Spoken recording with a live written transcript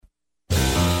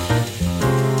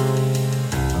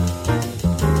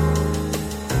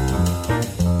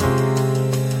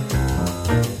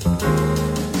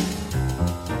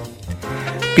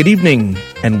Good evening,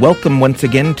 and welcome once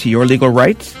again to Your Legal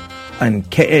Rights on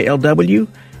KALW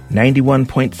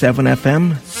 91.7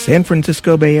 FM, San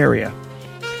Francisco Bay Area.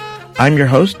 I'm your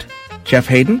host, Jeff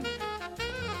Hayden.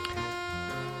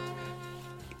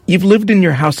 You've lived in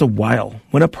your house a while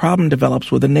when a problem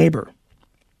develops with a neighbor.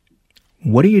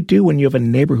 What do you do when you have a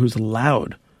neighbor who's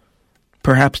loud,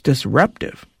 perhaps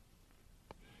disruptive,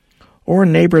 or a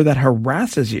neighbor that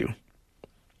harasses you?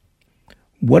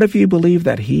 What if you believe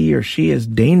that he or she is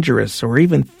dangerous or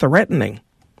even threatening?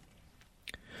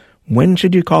 When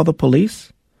should you call the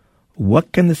police?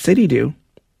 What can the city do?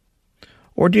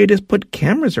 Or do you just put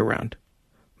cameras around?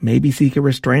 Maybe seek a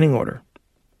restraining order.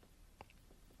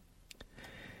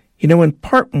 You know, in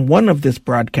part one of this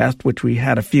broadcast, which we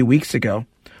had a few weeks ago,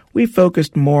 we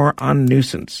focused more on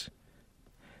nuisance.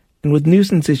 And with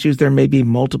nuisance issues, there may be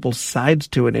multiple sides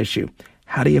to an issue.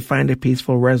 How do you find a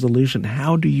peaceful resolution?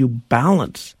 How do you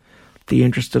balance the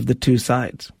interests of the two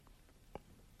sides?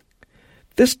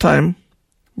 This time,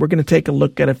 we're going to take a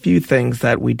look at a few things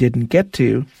that we didn't get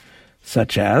to,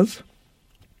 such as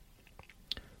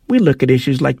we look at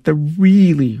issues like the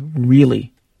really,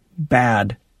 really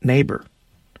bad neighbor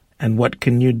and what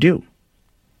can you do?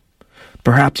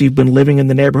 Perhaps you've been living in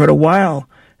the neighborhood a while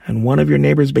and one of your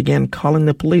neighbors began calling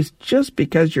the police just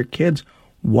because your kids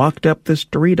walked up the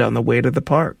street on the way to the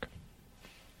park.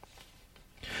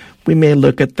 We may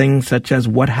look at things such as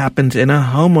what happens in a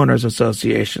homeowners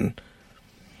association.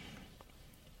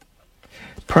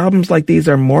 Problems like these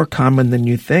are more common than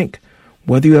you think.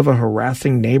 Whether you have a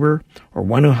harassing neighbor or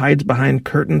one who hides behind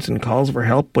curtains and calls for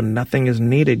help when nothing is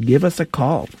needed, give us a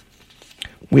call.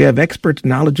 We have experts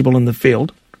knowledgeable in the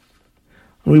field.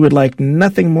 We would like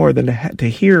nothing more than to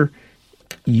hear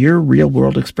your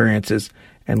real-world experiences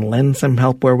and lend some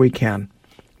help where we can.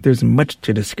 There's much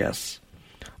to discuss.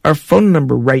 Our phone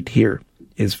number right here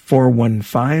is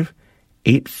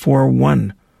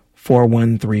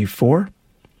 415-841-4134.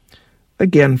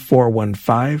 Again,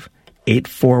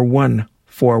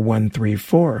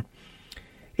 415-841-4134.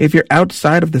 If you're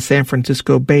outside of the San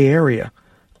Francisco Bay Area,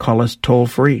 call us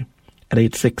toll-free at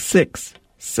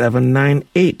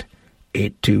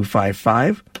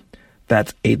 866-798-8255.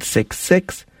 That's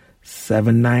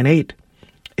 866-798-8255.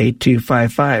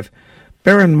 8255.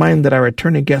 Bear in mind that our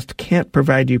attorney guest can't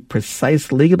provide you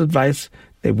precise legal advice.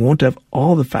 They won't have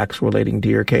all the facts relating to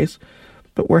your case,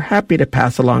 but we're happy to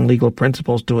pass along legal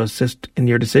principles to assist in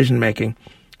your decision-making.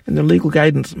 And their legal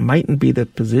guidance mightn't be the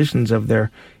positions of their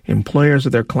employers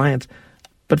or their clients,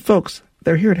 but folks,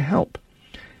 they're here to help.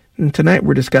 And tonight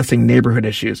we're discussing neighborhood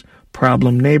issues,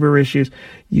 problem neighbor issues.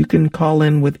 You can call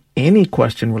in with any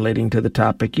question relating to the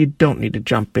topic. You don't need to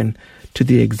jump in to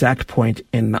the exact point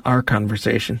in our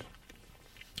conversation.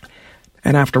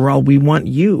 And after all, we want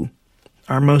you,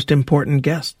 our most important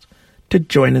guests, to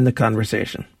join in the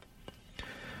conversation.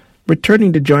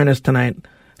 Returning to join us tonight,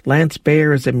 Lance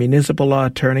Bayer is a municipal law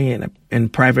attorney in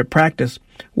private practice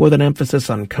with an emphasis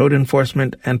on code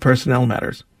enforcement and personnel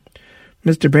matters.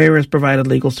 Mr. Bayer has provided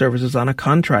legal services on a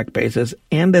contract basis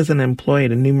and as an employee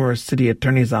to numerous city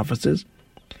attorneys' offices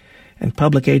and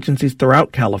public agencies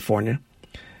throughout California.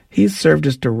 He's served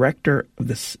as director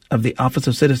of the Office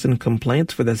of Citizen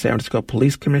Complaints for the San Francisco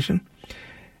Police Commission.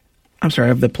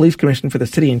 Of the Police Commission for the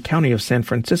City and County of San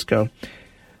Francisco.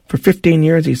 For 15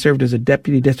 years, he served as a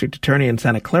deputy district attorney in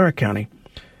Santa Clara County.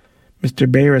 Mr.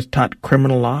 Bayer has taught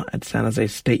criminal law at San Jose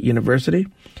State University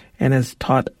and has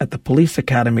taught at the police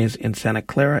academies in Santa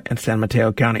Clara and San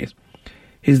Mateo counties.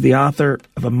 He's the author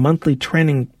of a monthly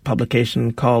training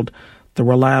publication called The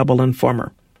Reliable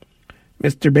Informer.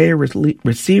 Mr. Bayer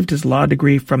received his law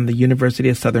degree from the University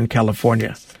of Southern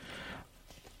California.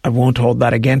 I won't hold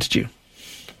that against you.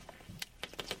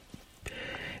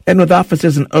 And with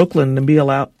offices in Oakland,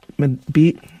 Nabil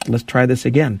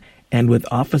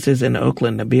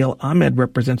Ahmed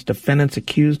represents defendants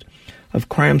accused of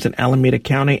crimes in Alameda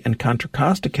County and Contra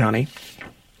Costa County,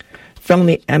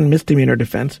 felony and misdemeanor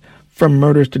defense, from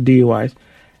murders to DUIs,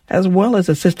 as well as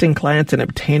assisting clients in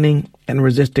obtaining and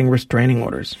resisting restraining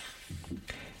orders.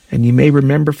 And you may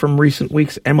remember from recent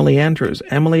weeks Emily Andrews.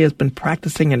 Emily has been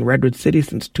practicing in Redwood City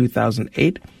since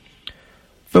 2008,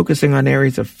 focusing on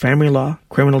areas of family law,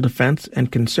 criminal defense,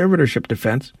 and conservatorship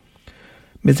defense.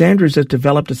 Ms. Andrews has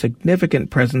developed a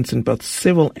significant presence in both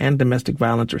civil and domestic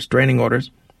violence restraining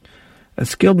orders. A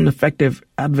skilled and effective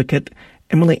advocate,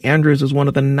 Emily Andrews is one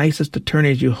of the nicest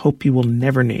attorneys you hope you will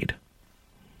never need.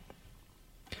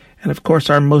 And of course,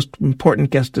 our most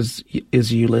important guest is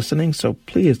you listening, so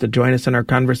please to join us in our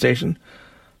conversation.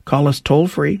 Call us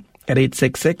toll-free at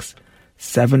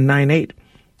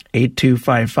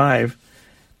 866-798-8255,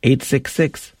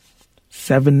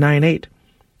 866-798-8255.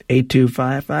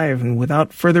 8255. And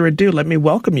without further ado, let me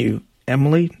welcome you,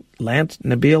 Emily, Lance,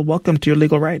 Nabil. Welcome to Your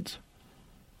Legal Rights.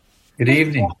 Good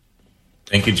evening.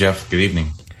 Thank you, Jeff. Good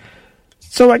evening.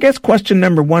 So I guess question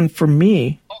number one for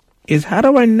me is, how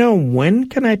do I know when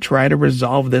can I try to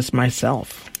resolve this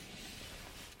myself?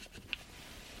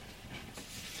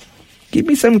 Give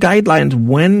me some guidelines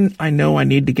when I know I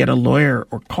need to get a lawyer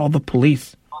or call the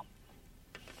police.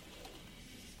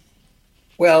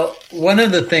 Well, one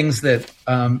of the things that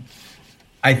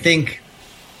I think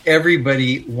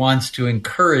everybody wants to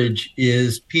encourage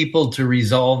is people to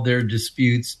resolve their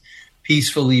disputes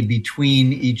peacefully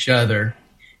between each other.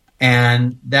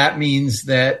 And that means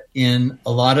that in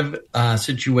a lot of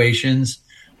situations,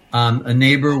 a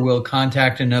neighbor will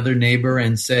contact another neighbor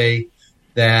and say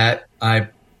that I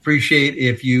appreciate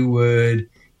if you would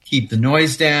keep the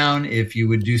noise down, if you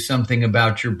would do something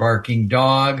about your barking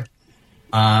dog,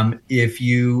 if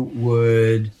you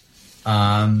would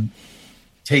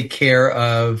take care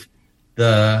of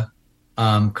the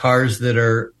cars that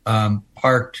are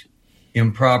parked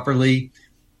improperly.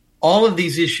 All of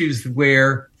these issues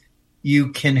where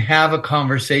you can have a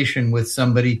conversation with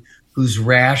somebody who's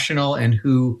rational and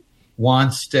who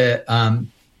wants to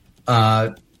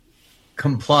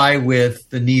comply with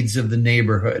the needs of the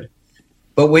neighborhood.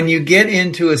 But when you get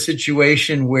into a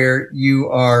situation where you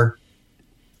are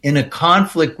in a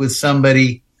conflict with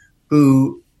somebody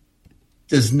who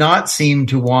does not seem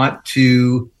to want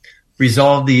to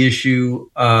resolve the issue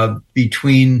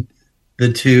between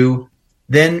the two,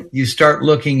 then you start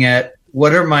looking at,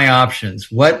 what are my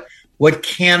options? What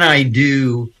can I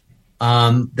do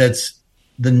that's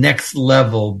the next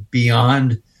level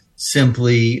beyond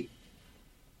simply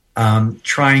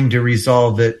trying to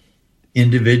resolve it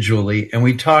individually? And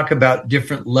we talk about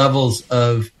different levels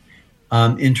of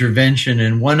intervention,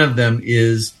 and one of them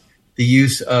is the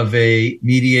use of a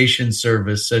mediation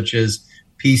service such as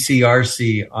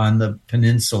PCRC on the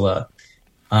peninsula,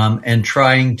 and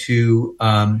trying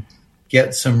to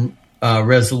get some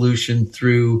resolution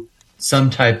through some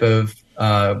type of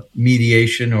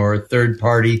mediation or a third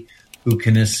party who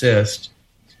can assist.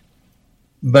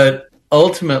 But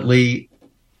ultimately,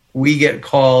 we get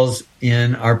calls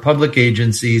in our public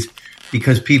agencies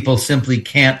because people simply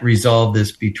can't resolve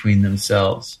this between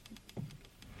themselves.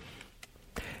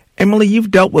 Emily,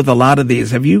 you've dealt with a lot of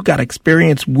these. Have you got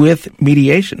experience with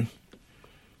mediation?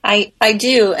 I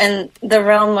do, and the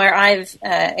realm where I've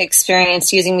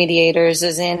experienced using mediators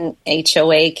is in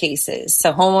HOA cases,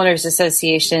 so homeowners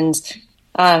associations.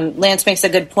 Lance makes a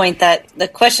good point that the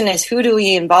question is, who do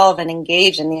we involve and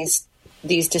engage in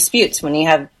these disputes? When you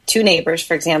have two neighbors,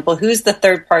 for example, who's the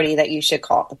third party that you should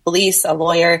call? The police, a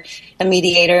lawyer, a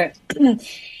mediator? And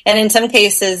in some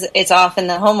cases, it's often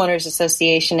the homeowners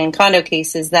association in condo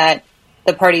cases that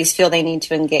the parties feel they need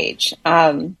to engage.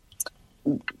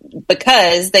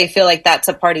 Because they feel like that's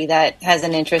a party that has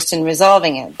an interest in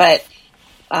resolving it. But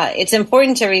it's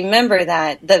important to remember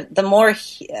that the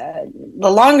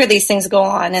longer these things go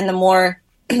on and the more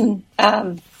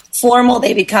formal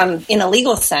they become in a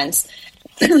legal sense,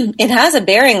 it has a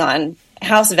bearing on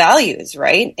house values,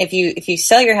 right? If you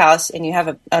sell your house and you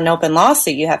have an open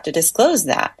lawsuit, you have to disclose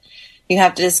that. You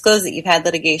have to disclose that you've had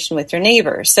litigation with your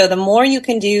neighbor. So the more you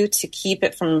can do to keep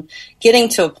it from getting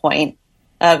to a point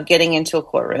of getting into a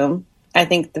courtroom, I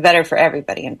think the better for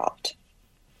everybody involved.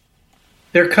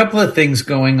 There are a couple of things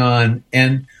going on,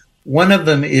 and one of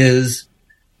them is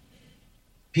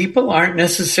people aren't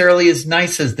necessarily as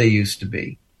nice as they used to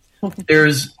be.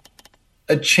 There's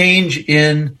a change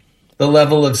in the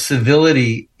level of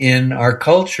civility in our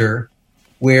culture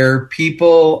where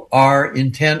people are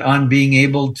intent on being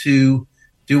able to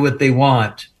do what they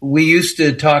want. We used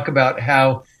to talk about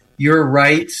how your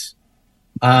rights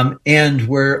end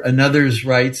where another's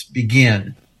rights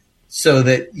begin, so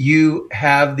that you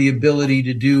have the ability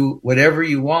to do whatever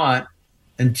you want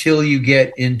until you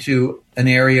get into an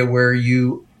area where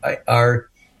you are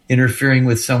interfering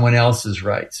with someone else's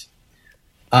rights.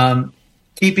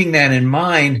 Keeping that in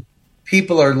mind,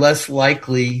 people are less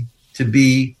likely to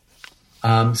be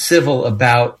civil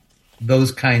about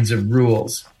those kinds of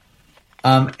rules.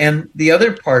 And the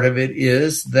other part of it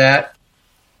is that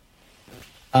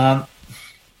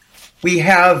we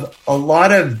have a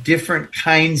lot of different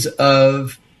kinds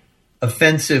of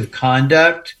offensive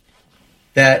conduct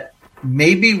that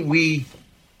maybe we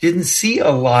didn't see a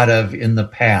lot of in the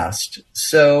past.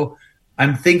 So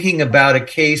I'm thinking about a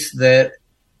case that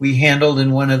we handled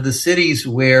in one of the cities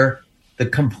where the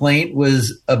complaint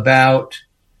was about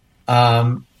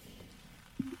a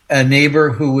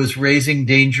neighbor who was raising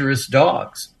dangerous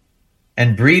dogs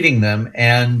and breeding them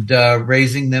and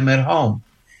raising them at home.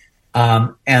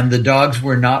 and the dogs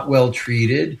were not well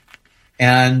treated.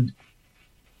 And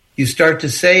you start to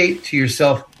say to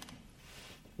yourself,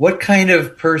 what kind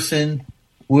of person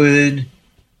would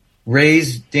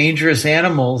raise dangerous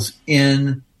animals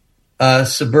in a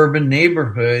suburban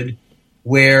neighborhood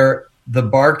where the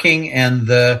barking and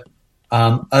the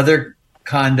other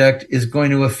conduct is going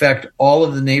to affect all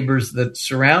of the neighbors that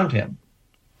surround him?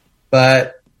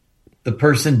 But the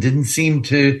person didn't seem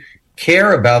to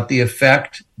care about the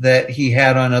effect that he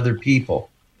had on other people.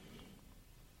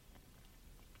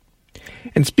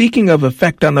 And speaking of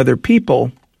effect on other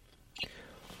people,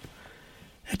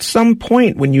 at some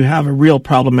point when you have a real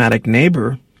problematic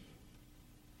neighbor,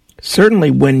 certainly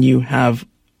when you have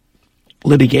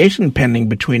litigation pending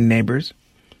between neighbors,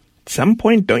 at some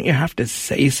point don't you have to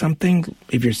say something?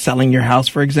 If you're selling your house,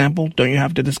 for example, don't you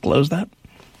have to disclose that?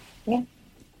 Yeah,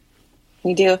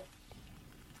 we do.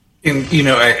 And,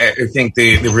 I think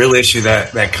the real issue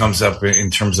that comes up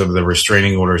in terms of the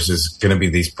restraining orders is going to be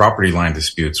these property line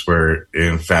disputes where,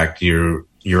 in fact, you're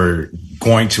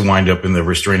going to wind up in the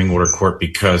restraining order court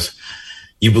because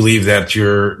you believe that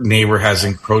your neighbor has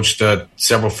encroached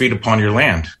several feet upon your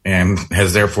land and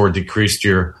has therefore decreased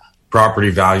your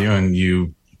property value, and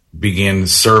you begin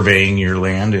surveying your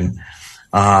land, and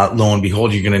lo and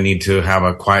behold, you're going to need to have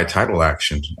a quiet title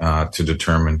action to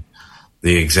determine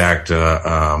the exact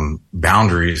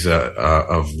boundaries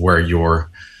of where your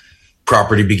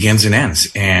property begins and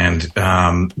ends. And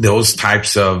those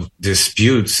types of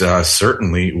disputes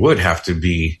certainly would have to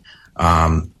be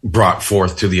brought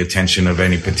forth to the attention of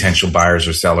any potential buyers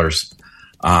or sellers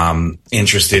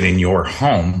interested in your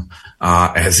home,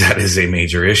 as that is a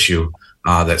major issue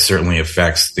that certainly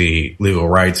affects the legal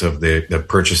rights of the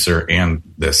purchaser and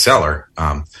the seller.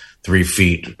 3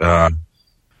 feet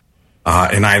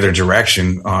in either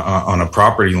direction on a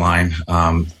property line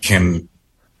can,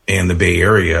 in the Bay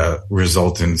Area,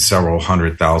 result in several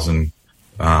 $100,000,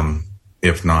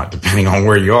 if not, depending on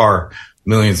where you are,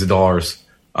 millions of dollars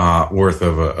worth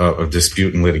of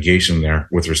dispute and litigation there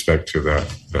with respect to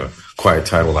the quiet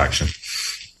title action.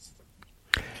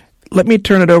 Let me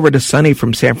turn it over to Sonny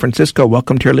from San Francisco.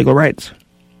 Welcome to Your Legal Rights.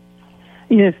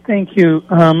 Yes, thank you.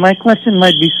 My question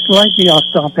might be slightly off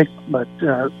topic, but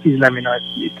please let me know if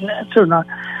you can answer or not.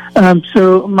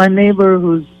 So my neighbor,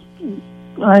 who's,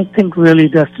 I think, really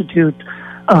destitute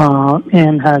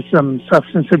and has some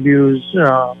substance abuse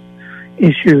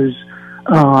issues,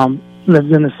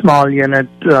 lives in a small unit,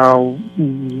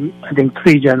 I think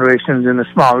 3 generations in a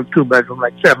small 2-bedroom,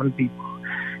 like 7 people,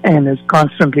 and is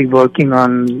constantly working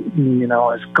on,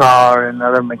 his car and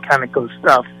other mechanical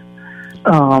stuff.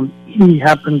 He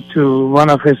happened to, on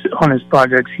his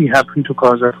projects, he happened to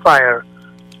cause a fire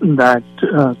that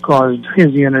caused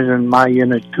his unit and my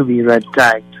unit to be red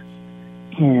tagged.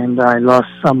 And I lost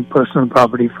some personal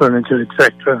property, furniture,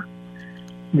 etc.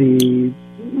 The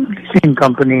leasing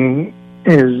company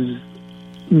is,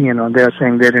 they're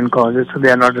saying they didn't cause it, so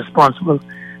they're not responsible.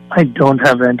 I don't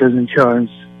have renter's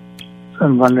insurance, so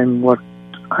I'm wondering what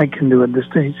I can do at this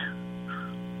stage.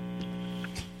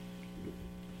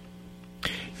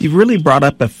 You've really brought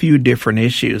up a few different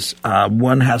issues.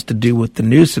 One has to do with the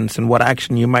nuisance and what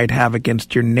action you might have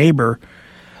against your neighbor.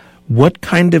 What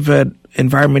kind of an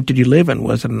environment did you live in?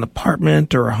 Was it an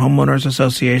apartment or a homeowners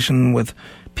association with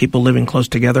people living close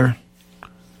together?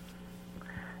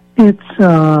 It's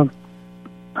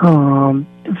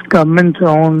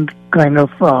government-owned kind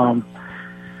of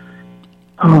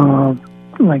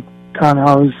like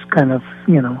townhouse kind of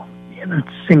units,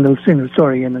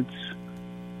 single-story units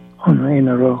in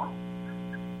a row.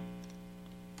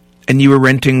 And you were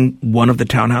renting one of the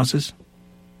townhouses?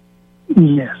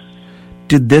 Yes.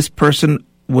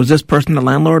 Was this person the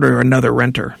landlord or another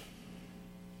renter?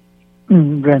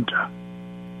 Renter.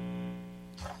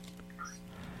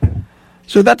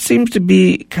 So that seems to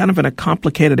be kind of in a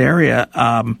complicated area.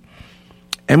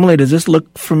 Emily, does this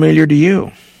look familiar to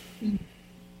you?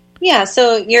 Yeah,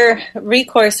 so your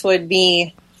recourse would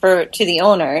be to the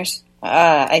owners,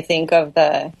 I think, of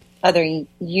the other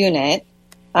unit.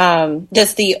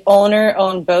 Does the owner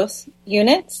own both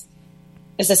units?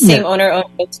 Does the same owner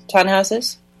own both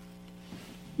townhouses?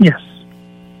 Yes.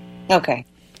 Okay.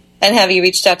 And have you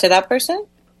reached out to that person?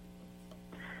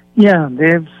 Yeah,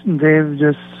 they've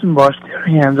just washed their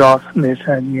hands off. They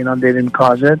said, they didn't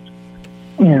cause it.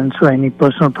 And so any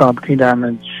personal property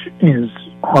damage is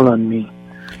all on me.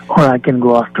 Or I can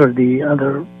go after the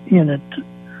other unit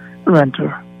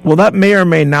renter. Well, that may or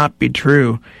may not be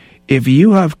true. If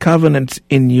you have covenants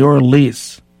in your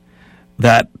lease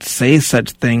that say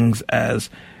such things as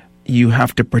you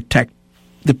have to protect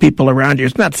the people around you,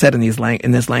 it's not said in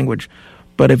this language,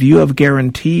 but if you have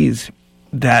guarantees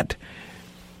that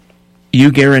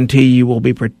you guarantee you will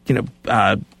be,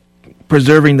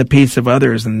 preserving the peace of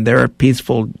others and their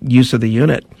peaceful use of the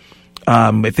unit.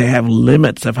 If they have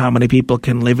limits of how many people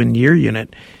can live in your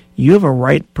unit, you have a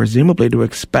right, presumably, to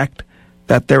expect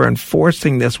that they're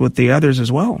enforcing this with the others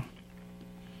as well.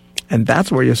 And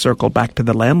that's where you circle back to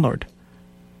the landlord.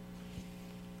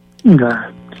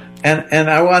 Yeah. And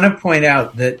I want to point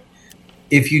out that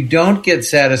if you don't get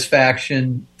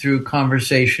satisfaction through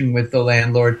conversation with the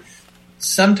landlord,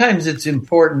 sometimes it's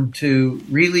important to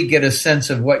really get a sense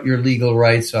of what your legal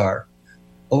rights are.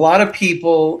 A lot of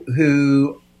people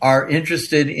who are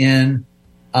interested in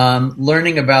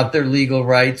learning about their legal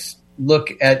rights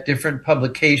look at different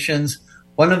publications.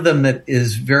 One of them that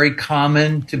is very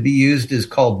common to be used is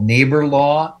called Neighbor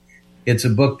Law. It's a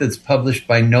book that's published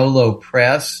by Nolo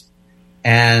Press,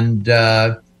 and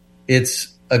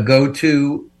it's a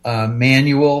go-to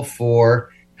manual for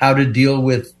how to deal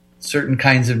with certain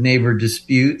kinds of neighbor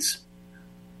disputes.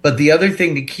 But the other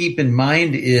thing to keep in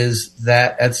mind is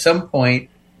that at some point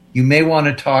you may want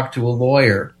to talk to a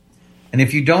lawyer. And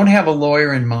if you don't have a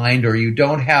lawyer in mind, or you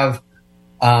don't have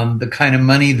the kind of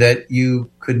money that you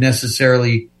could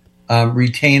necessarily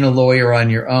retain a lawyer on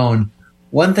your own,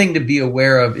 one thing to be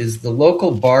aware of is the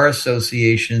local bar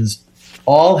associations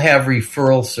all have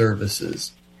referral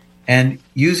services. And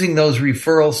using those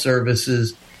referral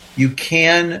services, you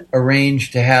can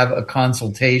arrange to have a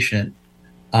consultation.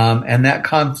 And that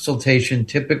consultation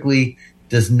typically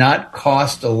does not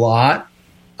cost a lot.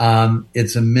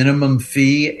 It's a minimum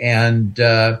fee, and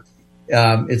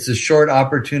it's a short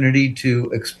opportunity to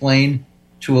explain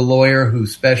to a lawyer who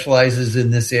specializes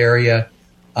in this area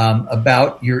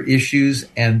about your issues,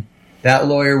 and that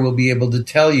lawyer will be able to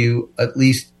tell you, at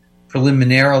least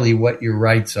preliminarily, what your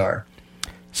rights are.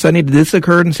 Sonny, did this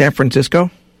occur in San Francisco?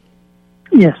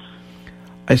 Yes.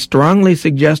 I strongly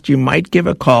suggest you might give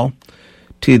a call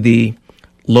to the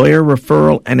Lawyer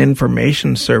Referral and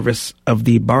Information Service of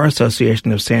the Bar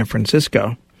Association of San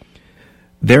Francisco.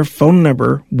 Their phone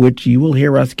number, which you will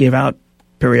hear us give out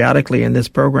periodically in this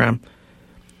program,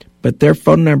 but their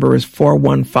phone number is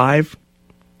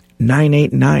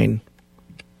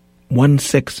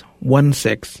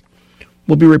 415-989-1616.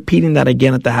 We'll be repeating that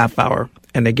again at the half hour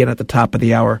and again at the top of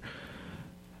the hour.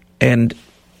 And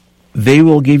they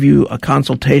will give you a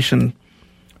consultation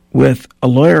with a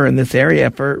lawyer in this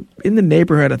area for in the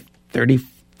neighborhood of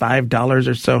 $35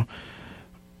 or so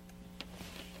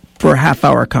for a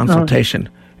half-hour consultation.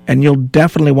 Oh. And you'll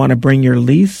definitely want to bring your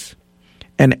lease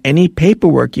and any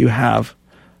paperwork you have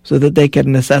so that they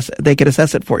can assess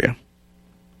it for you.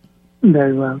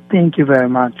 Very well. Thank you very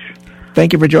much.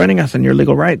 Thank you for joining us on Your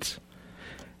Legal Rights.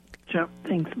 Sure.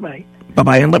 Thanks. Bye.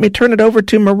 Bye-bye. And let me turn it over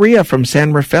to Maria from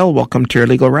San Rafael. Welcome to Your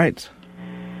Legal Rights.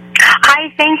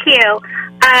 Hi, thank you.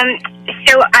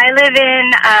 So I live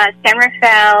in San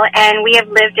Rafael, and we have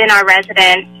lived in our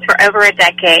residence for over a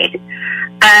decade.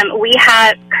 We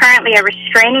have currently a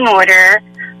restraining order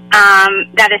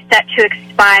that is set to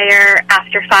expire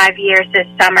after 5 years this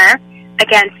summer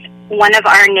against one of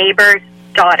our neighbor's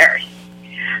daughters.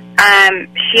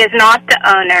 She is not the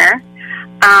owner,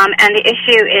 and the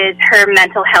issue is her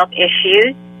mental health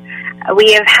issues.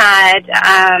 We have had...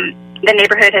 the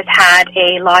neighborhood has had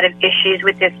a lot of issues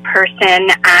with this person,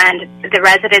 and the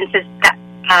residences that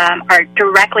are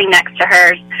directly next to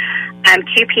hers,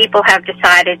 two people have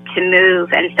decided to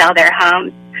move and sell their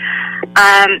homes.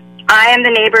 I am the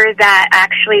neighbor that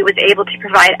actually was able to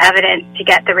provide evidence to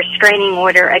get the restraining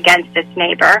order against this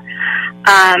neighbor.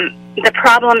 The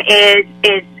problem is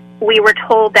we were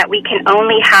told that we can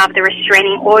only have the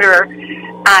restraining order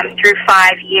through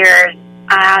 5 years.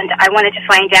 And I wanted to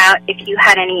find out if you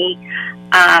had any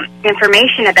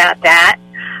information about that.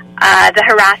 The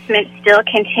harassment still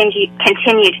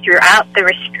continued throughout the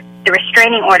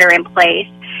restraining order in place.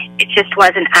 It just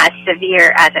wasn't as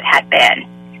severe as it had been.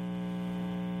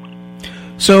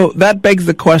 So that begs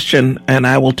the question, and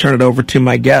I will turn it over to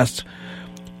my guest.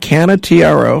 Can a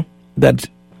TRO, that's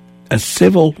a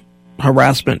civil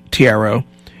harassment TRO,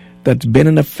 that's been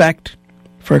in effect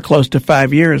for close to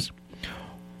 5 years,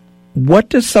 what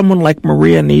does someone like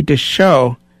Maria need to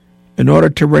show in order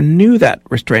to renew that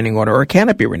restraining order, or can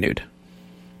it be renewed?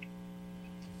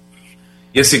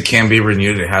 Yes, it can be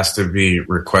renewed. It has to be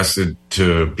requested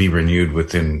to be renewed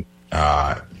within,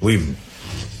 I believe,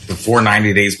 before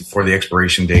 90 days before the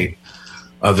expiration date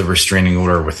of the restraining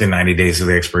order, within 90 days of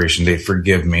the expiration date.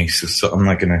 Forgive me. So I'm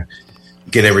not going to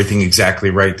get everything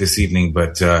exactly right this evening,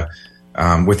 but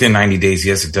within 90 days,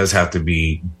 yes, it does have to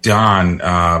be done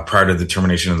prior to the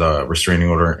termination of the restraining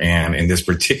order. And in this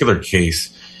particular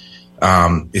case,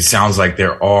 it sounds like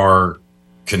there are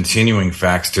continuing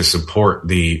facts to support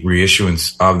the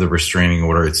reissuance of the restraining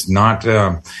order. It's not,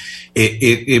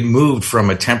 it moved from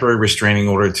a temporary restraining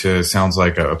order to sounds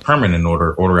like a permanent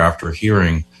order after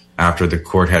hearing, after the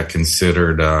court had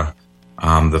considered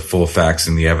the full facts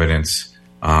and the evidence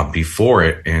before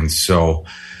it. And so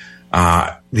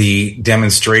the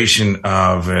demonstration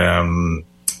of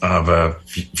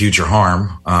future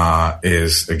harm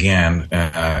is, again,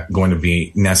 going to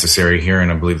be necessary here. And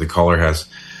I believe the caller has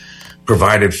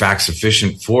provided facts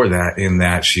sufficient for that, in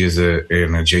that she is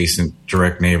an adjacent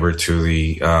direct neighbor to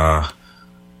the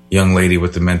young lady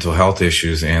with the mental health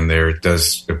issues. And there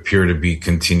does appear to be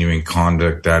continuing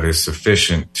conduct that is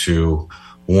sufficient to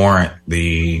warrant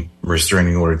the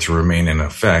restraining order to remain in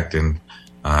effect. And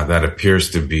that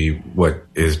appears to be what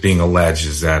is being alleged,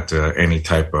 is that any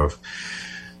type of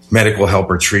medical help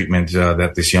or treatment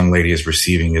that this young lady is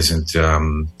receiving isn't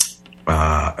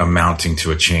amounting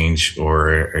to a change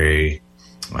or a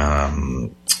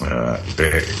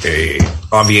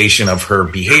obviation of her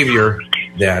behavior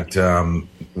that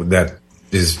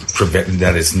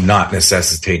is not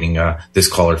necessitating this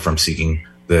caller from seeking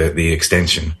the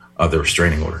extension of the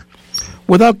restraining order.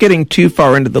 Without getting too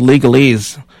far into the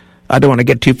legalese, I don't want to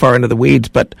get too far into the weeds,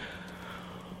 but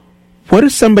what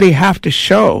does somebody have to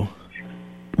show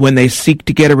when they seek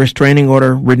to get a restraining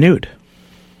order renewed?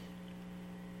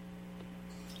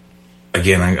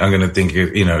 Again, I'm going to think,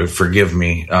 forgive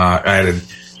me. I had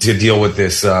to deal with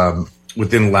this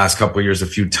within the last couple of years a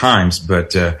few times,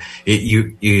 but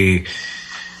you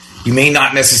may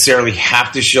not necessarily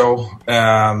have to show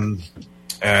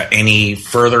any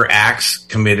further acts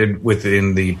committed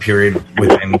within the period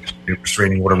within the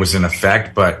restraining order was in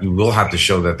effect, but you will have to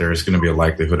show that there is going to be a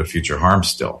likelihood of future harm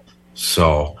still.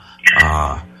 So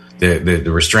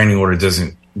the restraining order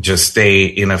doesn't just stay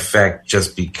in effect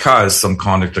just because some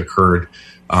conduct occurred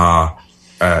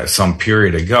some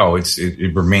period ago.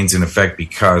 It remains in effect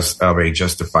because of a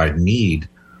justified need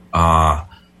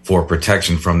for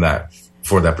protection from that,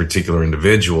 for that particular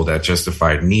individual. That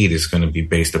justified need is going to be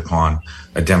based upon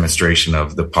a demonstration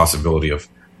of the possibility of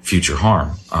future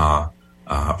harm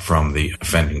from the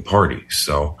offending party.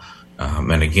 So,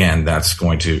 and again, that's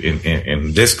going to,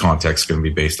 in this context, going to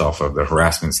be based off of the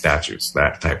harassment statutes,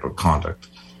 that type of conduct.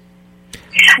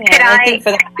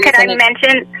 Could I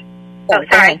mention? Oh,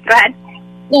 sorry. Go ahead.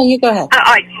 No, you go ahead.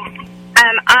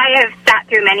 I have sat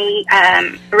through many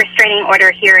restraining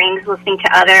order hearings, listening to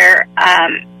other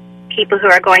people who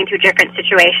are going through different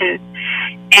situations,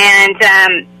 and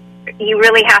you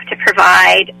really have to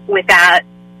provide, without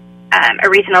a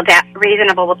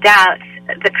reasonable doubt,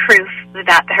 the proof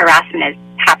that the harassment is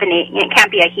happening. It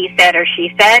can't be a he said or she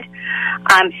said.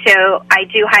 So I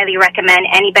do highly recommend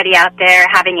anybody out there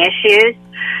having issues,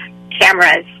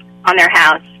 cameras on their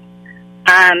house.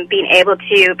 Being able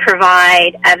to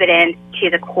provide evidence to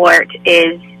the court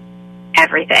is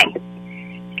everything.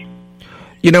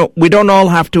 We don't all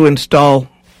have to install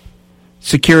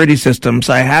security systems.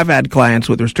 I have had clients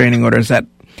with restraining orders that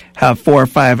have 4 or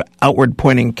 5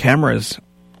 outward-pointing cameras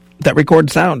that record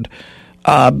sound.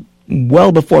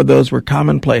 Well before those were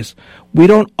commonplace. We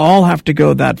don't all have to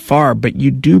go that far, but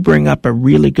you do bring up a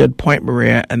really good point,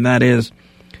 Maria, and that is,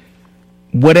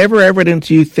 whatever evidence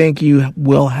you think you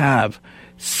will have,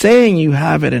 saying you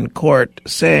have it in court,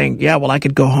 saying, yeah, well, I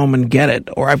could go home and get it,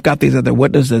 or I've got these other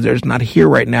witnesses, they're not here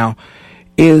right now,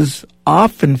 is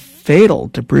often fatal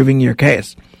to proving your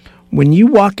case. When you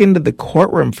walk into the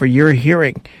courtroom for your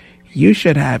hearing, you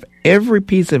should have every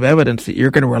piece of evidence that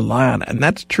you're going to rely on, and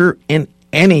that's true in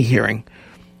any hearing.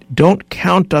 Don't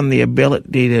count on the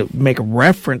ability to make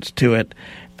reference to it,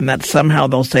 and that somehow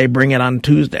they'll say, bring it on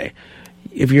Tuesday.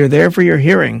 If you're there for your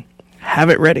hearing, have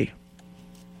it ready.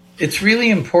 It's really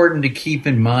important to keep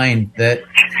in mind that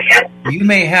you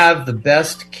may have the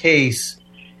best case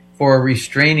for a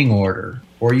restraining order,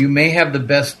 or you may have the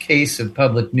best case of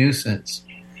public nuisance,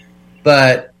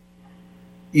 but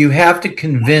you have to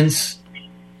convince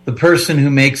the person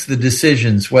who makes the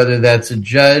decisions, whether that's a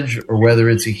judge or whether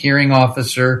it's a hearing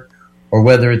officer or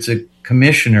whether it's a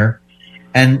commissioner,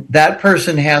 and that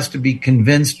person has to be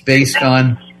convinced based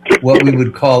on what we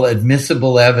would call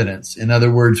admissible evidence. In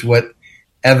other words, what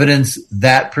evidence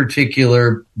that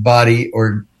particular body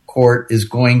or court is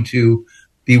going to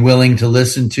be willing to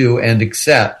listen to and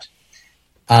accept.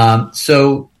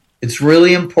 So it's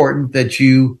really important that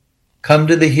you come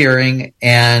to the hearing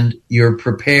and you're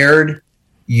prepared.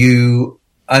 You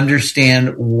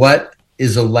understand what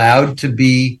is allowed to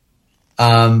be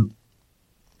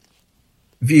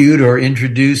viewed or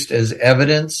introduced as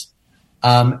evidence,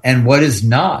 and what is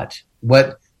not,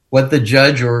 what the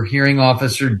judge or hearing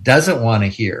officer doesn't want to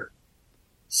hear.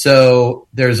 So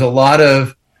there's a lot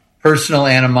of personal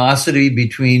animosity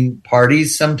between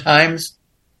parties sometimes,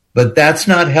 but that's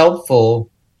not helpful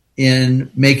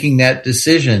in making that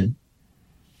decision.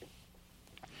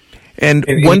 And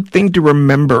one thing to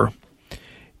remember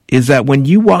is that when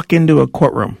you walk into a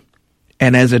courtroom,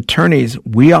 and as attorneys,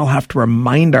 we all have to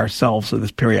remind ourselves of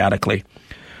this periodically.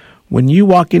 When you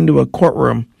walk into a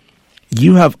courtroom,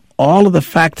 you have all of the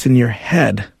facts in your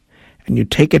head, and you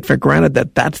take it for granted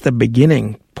that that's the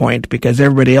beginning point because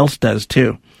everybody else does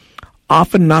too.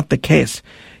 Often not the case.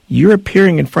 You're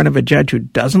appearing in front of a judge who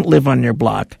doesn't live on your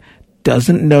block,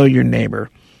 doesn't know your neighbor,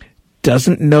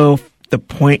 doesn't know the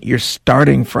point you're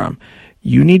starting from.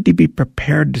 You need to be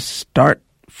prepared to start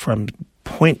from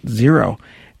point zero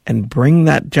and bring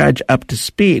that judge up to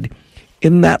speed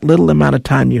in that little amount of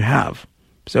time you have.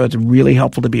 So it's really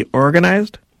helpful to be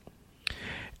organized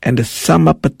and to sum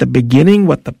up at the beginning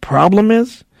what the problem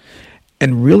is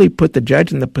and really put the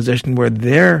judge in the position where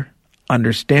they're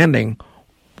understanding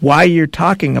why you're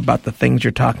talking about the things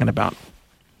you're talking about.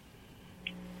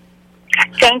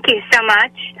 Thank you so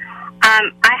much.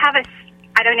 I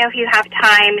don't know if you have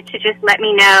time to just let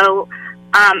me know,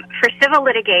 for civil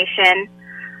litigation,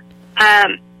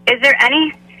 is there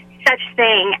any such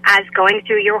thing as going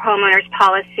through your homeowner's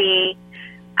policy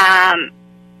and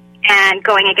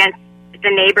going against the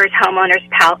neighbor's homeowner's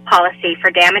policy for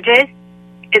damages?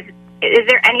 Is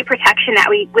there any protection that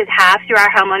we would have through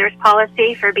our homeowner's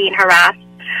policy for being harassed,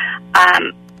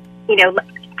 to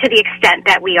the extent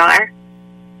that we are?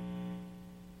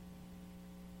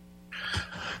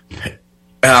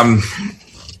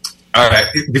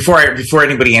 Before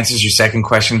anybody answers your second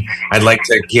question, I'd like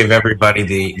to give everybody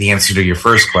the answer to your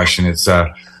first question. It's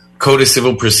Code of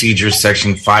Civil Procedures,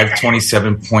 Section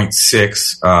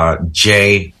 527.6,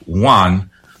 J1,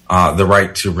 the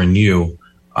right to renew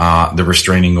the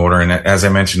restraining order. And as I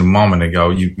mentioned a moment ago,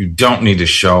 you don't need to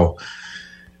show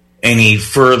any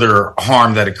further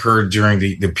harm that occurred during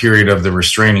the period of the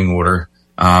restraining order,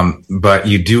 but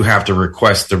you do have to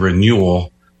request the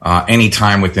renewal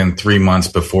anytime within 3 months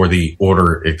before the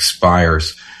order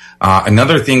expires.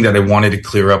 Another thing that I wanted to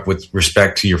clear up with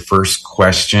respect to your first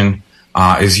question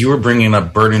is you were bringing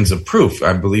up burdens of proof.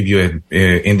 I believe you had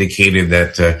indicated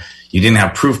that you didn't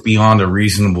have proof beyond a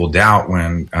reasonable doubt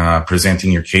when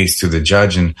presenting your case to the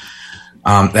judge, and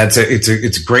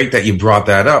it's great that you brought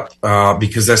that up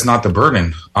because that's not the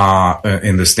burden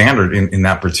in the standard in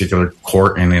that particular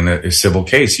court. And in a civil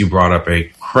case, you brought up a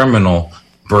criminal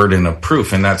burden of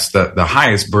proof, and that's the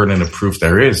highest burden of proof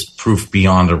there is, proof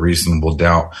beyond a reasonable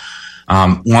doubt.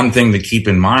 One thing to keep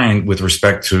in mind with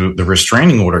respect to the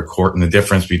restraining order court and the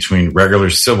difference between regular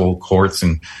civil courts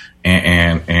and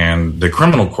the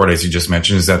criminal court, as you just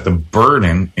mentioned, is that the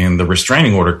burden in the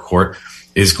restraining order court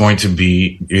is going to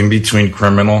be in between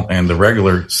criminal and the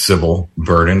regular civil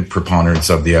burden, preponderance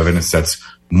of the evidence. That's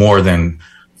more than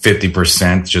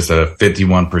 50%, just a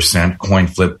 51% coin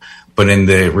flip. But in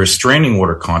the restraining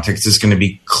order context, it's going to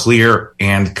be clear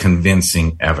and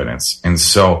convincing evidence. And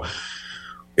so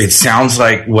it sounds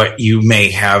like what you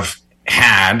may have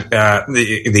had,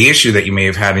 the issue that you may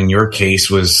have had in your case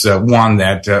was one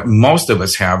that most of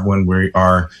us have when we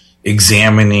are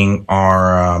examining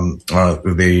our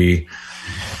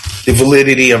the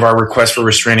validity of our request for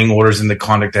restraining orders and the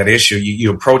conduct at issue.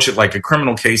 You approach it like a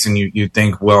criminal case, and you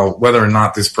think, well, whether or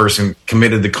not this person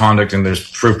committed the conduct and there's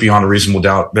proof beyond a reasonable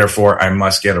doubt, therefore I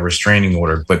must get a restraining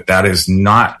order. But that is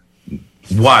not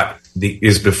what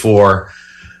is before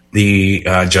the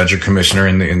judge or commissioner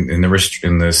in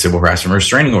the civil harassment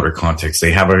restraining order context.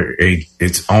 They have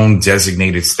its own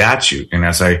designated statute, and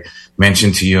as I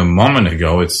mentioned to you a moment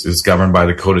ago, it's governed by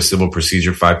the Code of Civil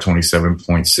Procedure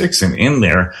 527.6, and in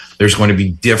there's going to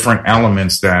be different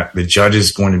elements that the judge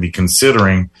is going to be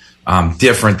considering,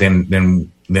 different than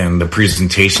the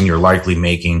presentation you're likely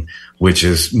making, which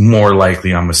is more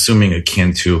likely, I'm assuming,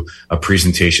 akin to a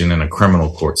presentation in a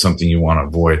criminal court, something you want to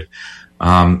avoid.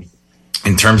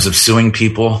 In terms of suing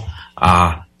people,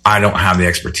 I don't have the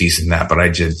expertise in that, but I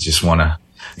just want to,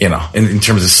 in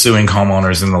terms of suing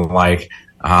homeowners and the like,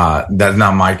 that's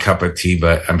not my cup of tea,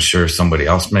 but I'm sure somebody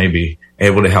else may be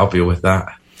able to help you with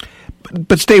that.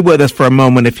 But stay with us for a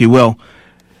moment, if you will.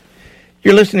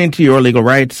 You're listening to Your Legal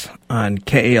Rights on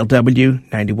KALW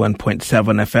 91.7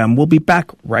 FM. We'll be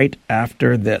back right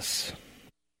after this.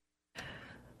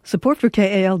 Support for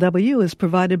KALW is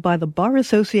provided by the Bar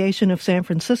Association of San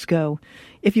Francisco.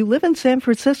 If you live in San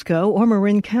Francisco or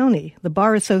Marin County, the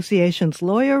Bar Association's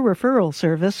lawyer referral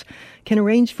service can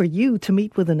arrange for you to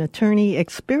meet with an attorney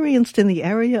experienced in the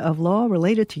area of law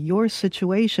related to your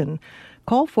situation.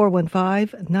 Call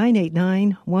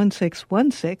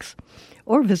 415-989-1616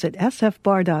 or visit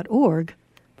sfbar.org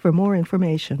for more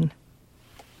information.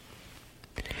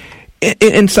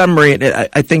 In summary,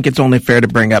 I think it's only fair to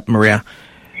bring up, Maria,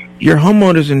 your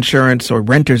homeowner's insurance or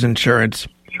renter's insurance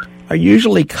are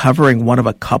usually covering one of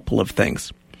a couple of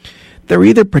things. They're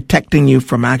either protecting you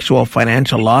from actual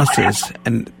financial losses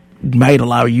and might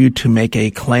allow you to make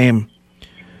a claim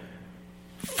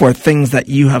for things that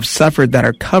you have suffered that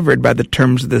are covered by the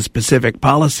terms of the specific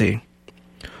policy,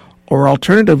 or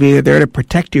alternatively, they're there to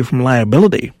protect you from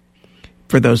liability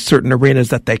for those certain arenas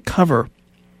that they cover.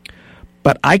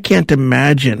 But I can't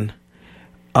imagine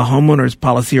a homeowner's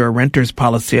policy or a renter's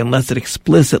policy unless it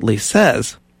explicitly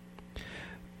says.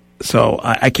 So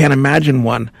I can't imagine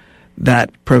one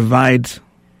that provides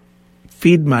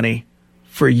feed money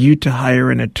for you to hire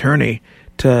an attorney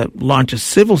to launch a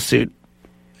civil suit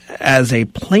as a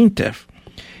plaintiff.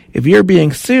 If you're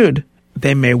being sued,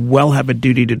 they may well have a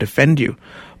duty to defend you.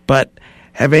 But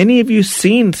have any of you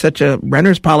seen such a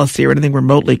renter's policy or anything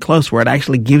remotely close where it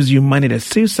actually gives you money to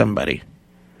sue somebody?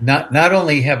 Not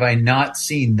only have I not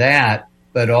seen that,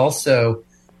 but also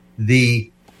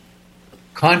the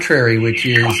contrary, which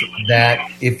is that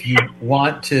if you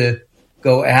want to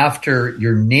go after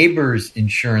your neighbor's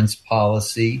insurance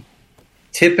policy,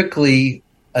 typically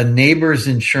a neighbor's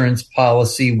insurance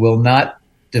policy will not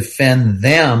defend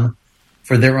them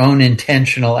for their own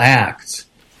intentional acts.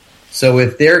 So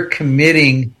if they're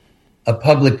committing a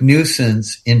public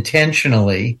nuisance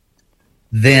intentionally,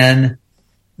 then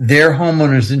their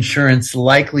homeowner's insurance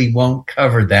likely won't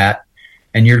cover that,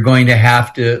 and you're going to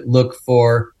have to look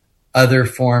for other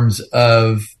forms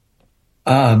of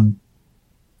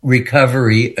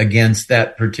recovery against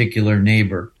that particular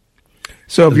neighbor.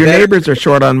 So if your neighbors are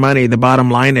short on money, the bottom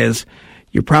line is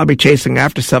you're probably chasing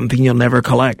after something you'll never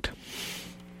collect.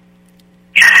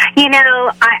 You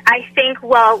know, I think,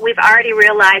 well, we've already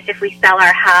realized if we sell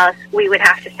our house, we would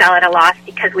have to sell at a loss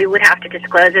because we would have to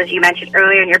disclose, as you mentioned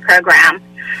earlier in your program.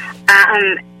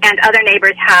 And other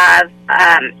neighbors have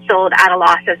sold at a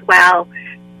loss as well.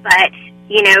 But,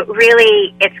 you know,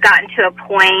 really it's gotten to a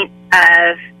point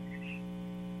of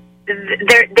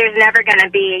there's never going to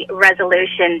be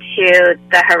resolution to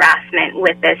the harassment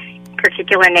with this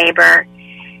particular neighbor.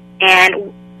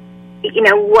 And, you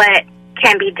know, what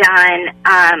can be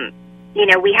done, you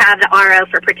know, we have the RO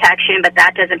for protection, but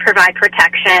that doesn't provide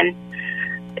protection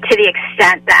to the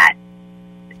extent that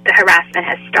the harassment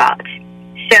has stopped.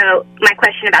 So my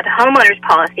question about the homeowner's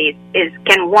policies is,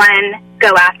 can one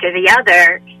go after the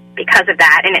other because of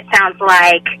that? And it sounds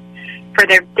like for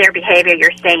their behavior,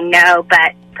 you're saying no,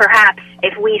 but perhaps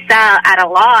if we sell at a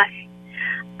loss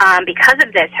because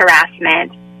of this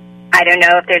harassment, I don't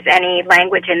know if there's any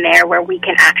language in there where we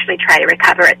can actually try to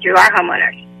recover it through our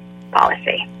homeowner's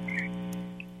policy.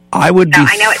 I would be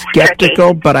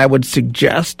skeptical, but I would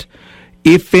suggest,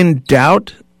 if in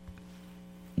doubt,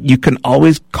 you can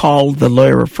always call the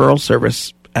lawyer referral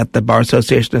service at the Bar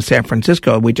Association of San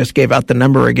Francisco. We just gave out the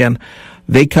number again.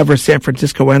 They cover San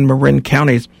Francisco and Marin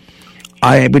counties.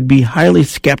 I would be highly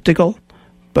skeptical,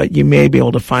 but you may be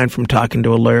able to find from talking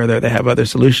to a lawyer there they have other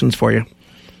solutions for you.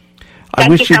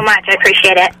 Thank you so much. I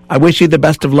appreciate it. I wish you the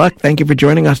best of luck. Thank you for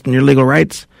joining us in your legal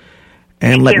rights.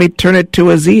 And let me turn it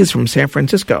to Aziz from San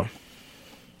Francisco.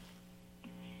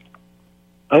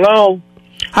 Hello.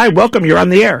 Hi, welcome. You're on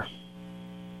the air.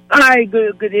 Hi,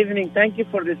 good evening. Thank you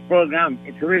for this program.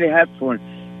 It's really helpful.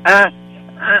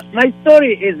 My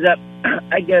story is that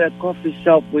I get a coffee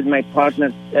shop with my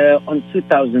partner on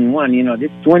 2001, you know, this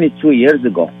 22 years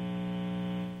ago.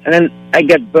 And then I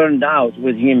get burned out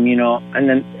with him, you know, and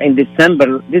then in this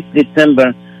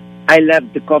December, I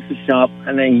left the coffee shop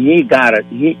and then he got it.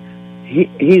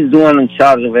 He's the one in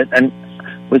charge of it, and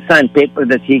we signed paper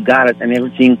that he got it and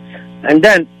everything. And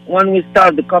then when we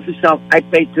start the coffee shop, I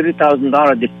paid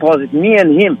 $3,000 deposit, me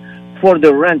and him, for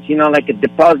the rent, you know, like a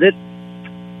deposit.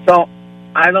 So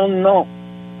I don't know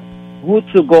who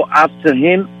to go after,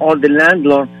 him or the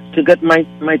landlord, to get my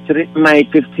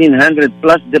 $1,500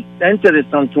 plus the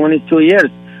interest on 22 years.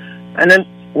 And then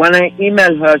when I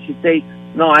email her, she says,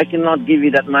 no, I cannot give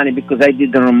you that money because I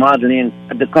did the remodeling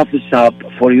at the coffee shop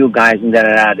for you guys and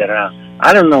da-da-da-da-da.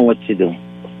 I don't know what to do.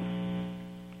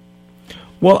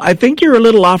 Well, I think you're a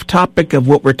little off topic of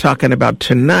what we're talking about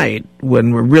tonight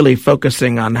when we're really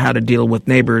focusing on how to deal with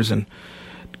neighbors and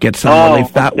get some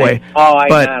relief that way.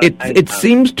 But it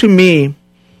seems to me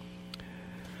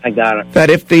I got it. that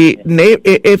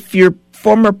if your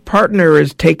former partner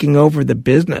is taking over the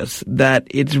business, that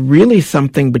it's really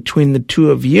something between the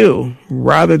two of you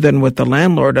rather than with the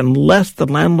landlord, unless the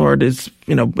landlord is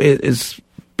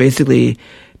basically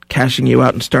cashing you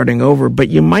out and starting over. But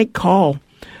you might call.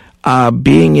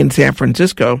 Being in San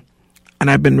Francisco,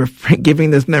 and I've been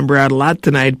giving this number out a lot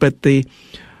tonight, but the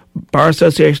Bar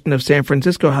Association of San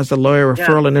Francisco has the lawyer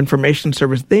referral and information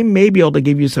service. They may be able to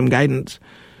give you some guidance.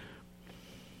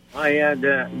 Oh, yeah,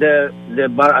 the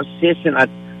Bar Association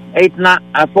at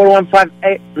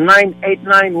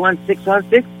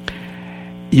 415-989-1616.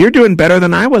 You're doing better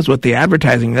than I was with the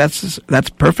advertising. That's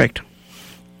perfect.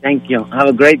 Thank you. Have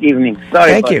a great evening.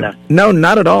 Sorry Thank about you. that. No,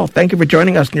 not at all. Thank you for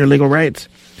joining us in Your Legal Rights.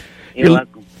 You're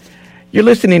welcome. You're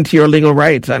listening to Your Legal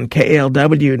Rights on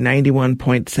KALW 91.7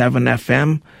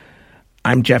 FM.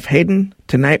 I'm Jeff Hayden.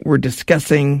 Tonight we're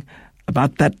discussing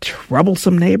about that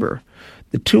troublesome neighbor,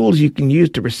 the tools you can use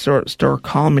to restore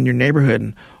calm in your neighborhood,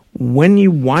 and when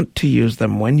you want to use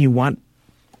them, when you want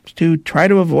to try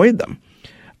to avoid them.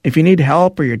 If you need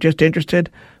help or you're just interested,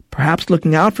 perhaps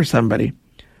looking out for somebody.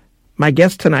 My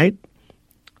guests tonight,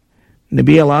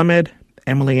 Nabil Ahmed,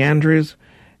 Emily Andrews,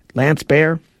 Lance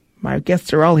Baer. My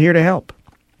guests are all here to help.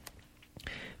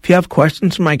 If you have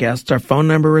questions for my guests, our phone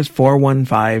number is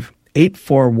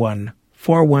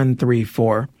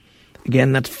 415-841-4134.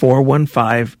 Again, that's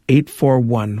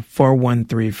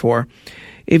 415-841-4134.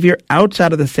 If you're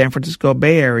outside of the San Francisco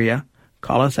Bay Area,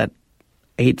 call us at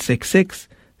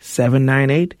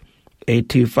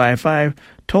 866-798-8255,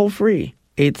 toll free,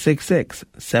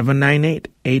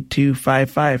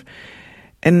 866-798-8255.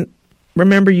 And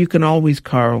remember, you can always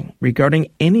call regarding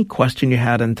any question you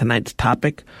had on tonight's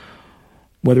topic,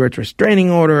 whether it's restraining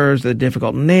orders, the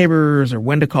difficult neighbors, or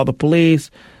when to call the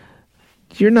police.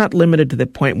 You're not limited to the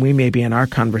point we may be in our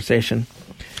conversation.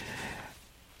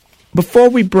 Before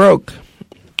we broke,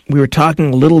 we were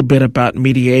talking a little bit about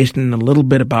mediation and a little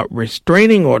bit about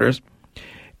restraining orders.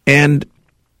 And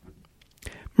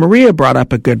Maria brought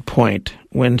up a good point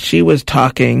when she was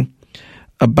talking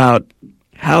about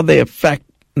how they affect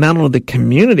not only the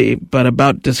community, but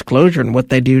about disclosure and what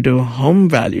they do to home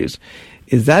values.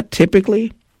 Is that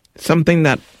typically something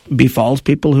that befalls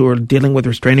people who are dealing with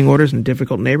restraining orders and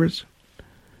difficult neighbors?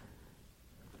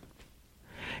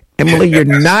 Emily, you're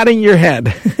nodding your head.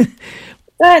 Go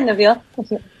ahead, Nabil.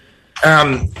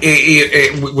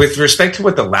 With respect to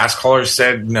what the last caller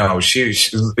said, no,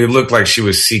 it looked like she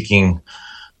was seeking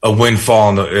a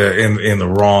windfall in the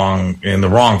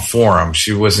wrong forum.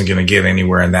 She wasn't going to get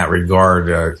anywhere in that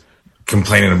regard,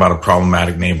 complaining about a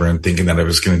problematic neighbor and thinking that it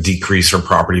was going to decrease her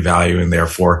property value and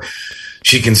therefore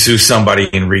she can sue somebody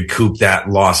and recoup that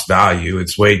lost value.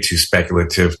 It's way too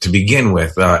speculative to begin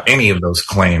with, any of those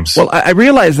claims. Well, I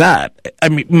realize that. I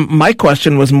mean, my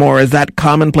question was more, is that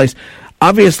commonplace?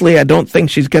 Obviously, I don't think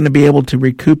she's going to be able to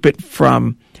recoup it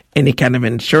from any kind of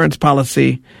insurance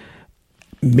policy,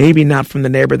 maybe not from the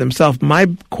neighbor themselves. My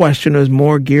question was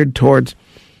more geared towards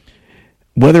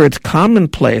whether it's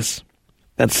commonplace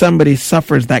that somebody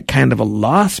suffers that kind of a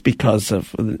loss because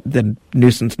of the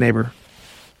nuisance neighbor.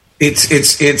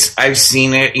 It's I've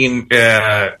seen it in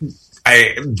the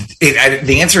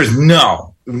answer is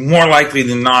no. More likely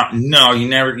than not, no.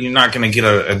 You're not going to get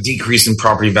a decrease in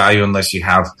property value unless you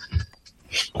have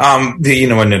a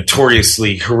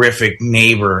notoriously horrific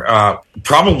neighbor,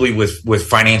 probably with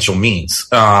financial means,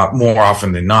 more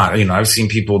often than not. I've seen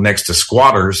people next to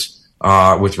squatters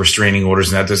with restraining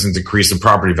orders, and that doesn't decrease the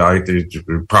property value.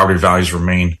 The property values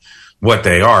remain what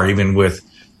they are, even with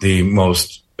the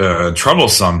most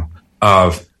troublesome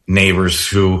of neighbors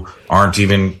who aren't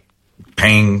even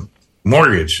paying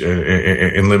mortgage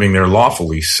and living there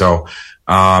lawfully. So,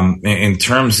 in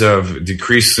terms of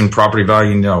decrease in property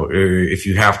value, no. If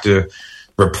you have to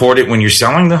report it when you're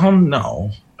selling the home,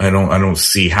 no. I don't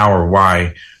see how or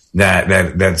why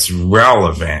that's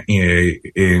relevant.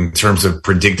 In terms of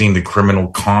predicting the criminal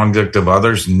conduct of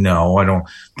others, no. I don't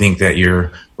think that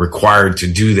you're required to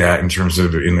do that in terms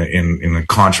of in a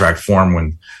contract form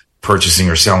when purchasing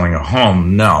or selling a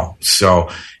home, no. So,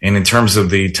 and in terms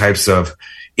of the types of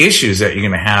issues that you're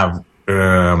going to have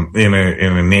in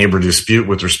a neighbor dispute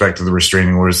with respect to the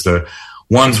restraining orders, the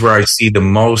ones where I see the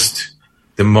most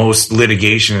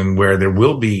litigation and where there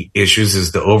will be issues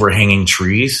is the overhanging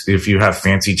trees. If you have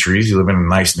fancy trees, you live in a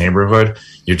nice neighborhood,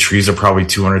 your trees are probably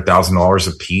 $200,000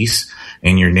 a piece,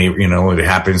 and your neighbor, it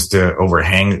happens to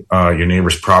overhang your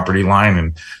neighbor's property line,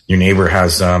 and your neighbor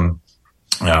has their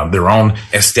own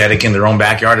aesthetic in their own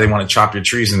backyard. They want to chop your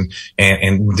trees, and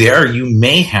there you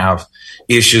may have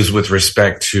issues with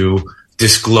respect to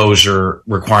disclosure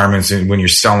requirements when you're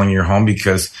selling your home,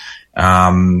 because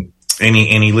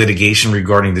any litigation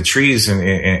regarding the trees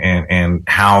and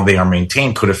how they are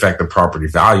maintained could affect the property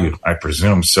value, I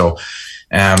presume. So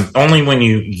only when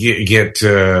you get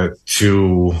to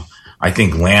I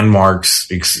think landmarks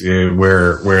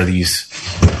where these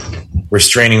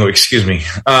restraining,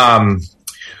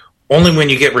 only when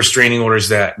you get restraining orders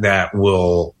that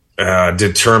will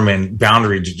determine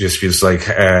boundary disputes, like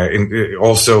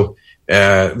also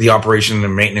the operation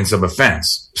and maintenance of a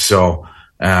fence. So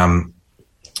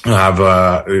you'll have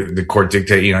the court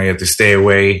dictate, you have to stay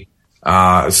away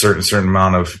a certain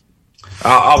amount of.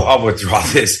 I'll withdraw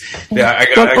this.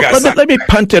 Let me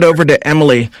punt it over to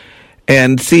Emily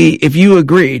and see if you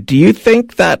agree. Do you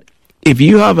think that if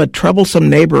you have a troublesome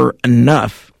neighbor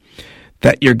enough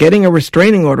that you're getting a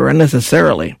restraining order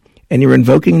unnecessarily and you're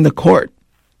invoking the court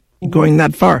going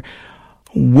that far,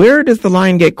 where does the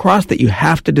line get crossed that you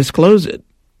have to disclose it?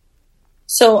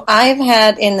 So I've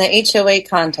had, in the HOA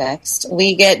context,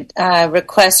 we get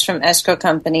requests from escrow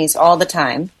companies all the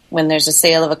time when there's a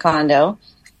sale of a condo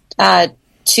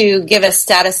to give a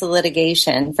status of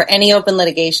litigation for any open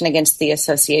litigation against the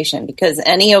association, because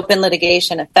any open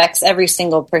litigation affects every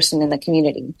single person in the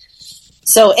community.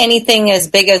 So anything as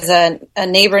big as a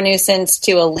neighbor nuisance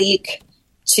to a leak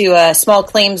to a small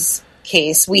claims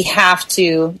case, we have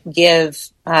to give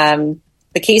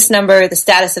the case number, the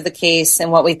status of the case,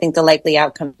 and what we think the likely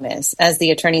outcome is as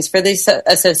the attorneys for the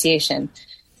association.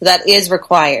 So that is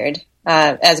required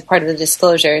as a part of the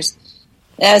disclosures.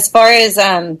 As far as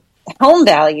home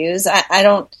values,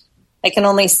 I can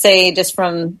only say, just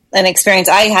from an experience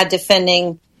I had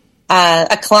defending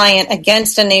a client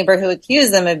against a neighbor who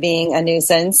accused them of being a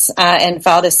nuisance and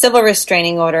filed a civil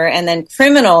restraining order, and then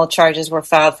criminal charges were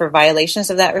filed for violations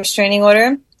of that restraining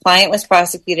order. Client was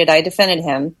prosecuted. I defended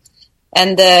him.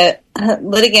 And the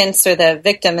litigants, or the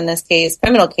victim in this case,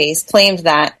 criminal case, claimed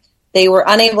that they were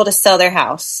unable to sell their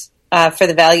house for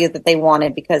the value that they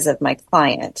wanted because of my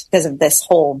client, because of this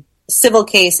whole civil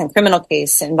case and criminal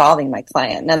case involving my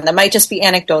client. Now, that might just be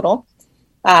anecdotal,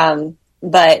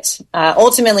 but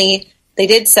ultimately they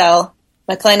did sell.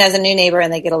 My client has a new neighbor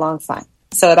and they get along fine.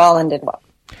 So it all ended well.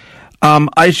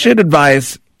 I should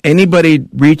advise anybody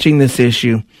reaching this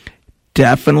issue,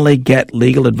 definitely get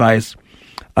legal advice.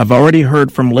 I've already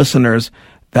heard from listeners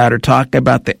that are talking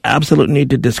about the absolute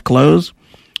need to disclose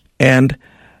and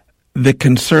the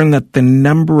concern that the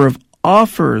number of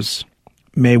offers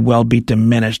may well be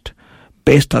diminished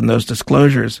based on those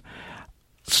disclosures.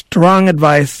 Strong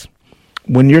advice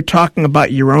when you're talking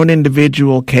about your own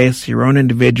individual case, your own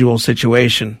individual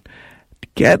situation.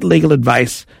 Get legal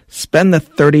advice. Spend the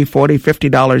 $30, $40,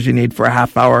 $50 you need for a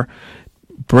half hour.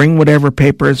 Bring whatever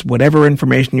papers, whatever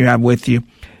information you have with you.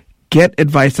 Get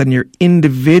advice on your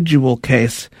individual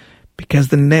case, because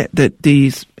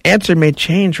the answer may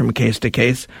change from case to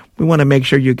case. We want to make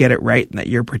sure you get it right and that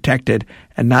you're protected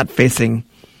and not facing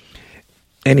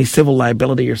any civil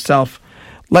liability yourself.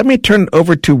 Let me turn it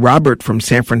over to Robert from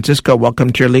San Francisco.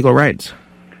 Welcome to Your Legal Rights.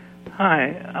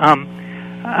 Hi.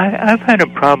 I've had a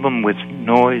problem with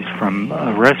noise from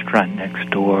a restaurant next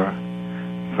door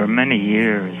for many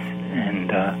years,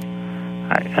 and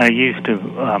I used to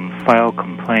file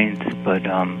complaints, but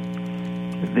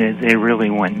they really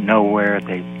went nowhere.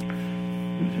 They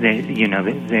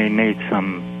made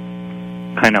some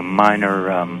kind of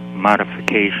minor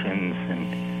modifications,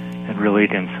 and it really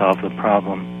didn't solve the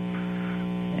problem.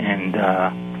 And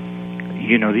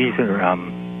these are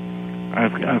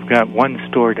I've got one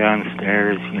store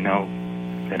downstairs,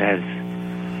 that has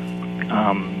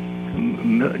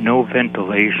no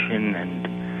ventilation and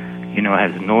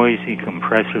has noisy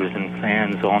compressors and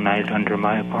fans all night under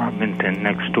my apartment, and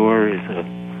next door is a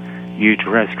huge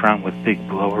restaurant with big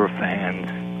blower fans,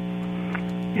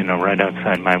 right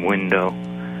outside my window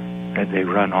that they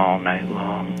run all night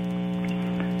long.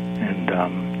 And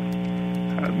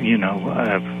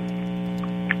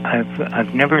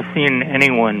I've never seen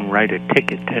anyone write a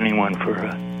ticket to anyone for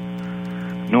a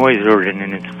noise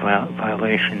ordinance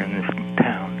violation in this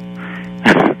town.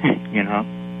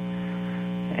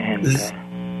 And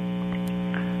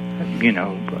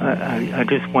I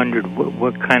just wondered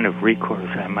what kind of recourse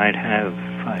I might have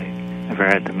if I ever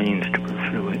had the means to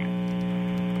pursue it.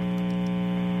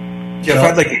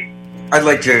 Jeff, I'd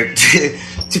like to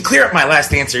clear up my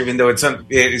last answer, even though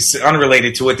it's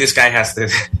unrelated to what this guy has to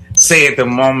say at the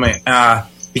moment,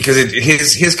 because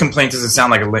his complaint doesn't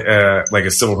sound like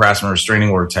a civil harassment restraining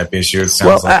order type issue. It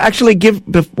sounds actually,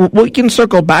 we can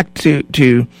circle back to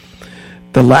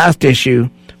the last issue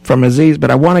from Aziz,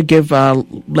 but I want to give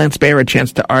Lance Bayer a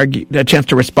chance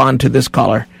to respond to this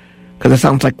caller, because it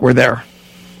sounds like we're there.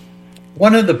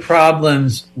 One of the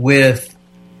problems with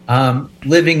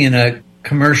living in a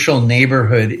commercial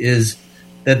neighborhood is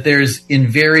that there's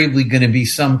invariably going to be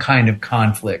some kind of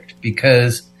conflict,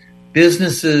 because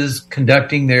businesses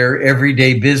conducting their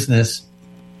everyday business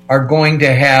are going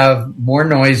to have more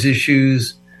noise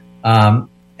issues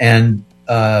and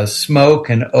smoke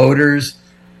and odors.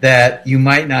 that you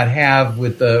might not have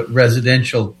with a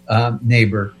residential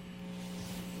neighbor.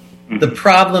 The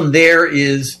problem there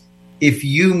is if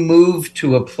you move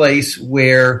to a place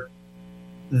where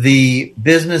the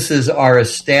businesses are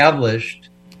established,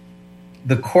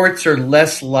 the courts are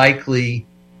less likely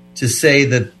to say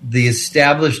that the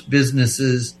established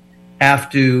businesses have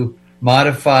to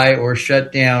modify or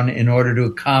shut down in order to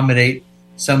accommodate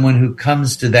someone who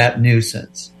comes to that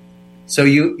nuisance. So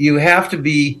you have to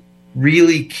be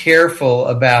really careful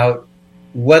about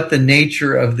what the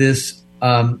nature of this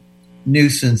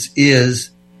nuisance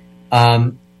is,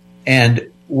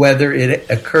 and whether it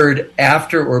occurred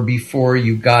after or before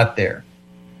you got there.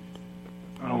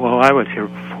 Well, I was here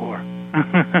before.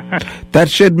 That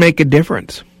should make a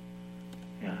difference.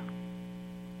 Yeah.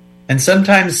 And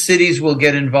sometimes cities will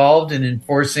get involved in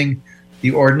enforcing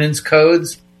the ordinance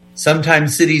codes.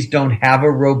 Sometimes cities don't have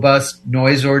a robust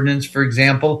noise ordinance, for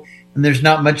example, and there's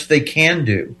not much they can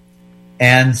do.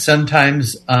 And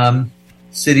sometimes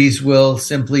cities will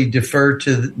simply defer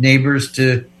to neighbors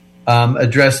to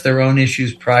address their own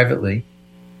issues privately.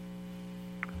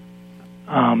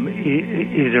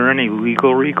 Is there any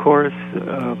legal recourse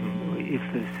if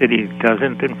the city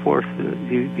doesn't enforce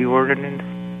the ordinance?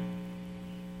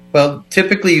 Well,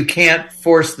 typically you can't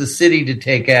force the city to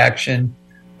take action,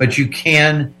 but you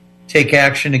can take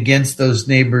action against those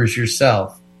neighbors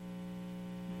yourself.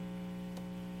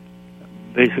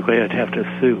 Basically, I'd have to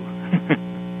sue.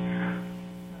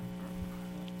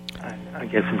 I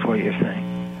guess is what you're saying.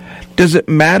 Does it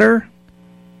matter?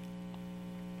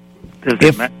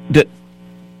 I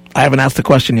haven't asked the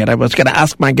question yet. I was going to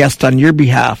ask my guest on your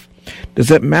behalf.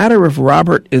 Does it matter if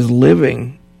Robert is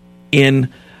living in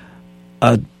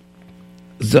a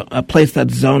place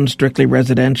that's zoned strictly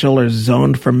residential or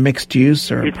zoned for mixed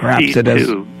use, or it's perhaps C2. It is?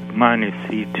 Mine is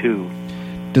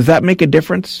C2. Does that make a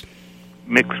difference?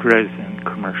 Mixed res and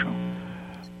commercial.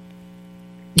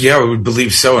 Yeah, I would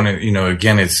believe so. And,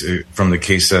 again, it's from the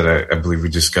case that I believe we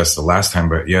discussed the last time.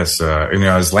 But yes,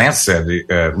 as Lance said,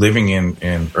 living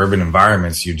in urban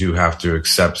environments, you do have to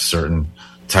accept certain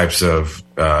types of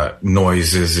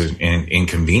noises and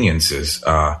inconveniences.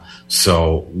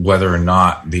 So whether or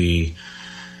not the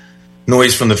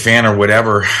noise from the fan or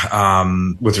whatever,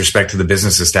 with respect to the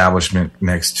business establishment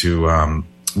next to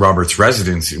Robert's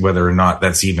residence, whether or not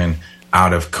that's even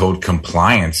out of code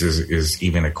compliance is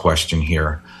even a question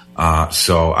here.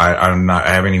 So I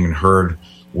haven't even heard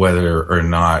whether or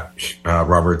not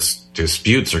Robert's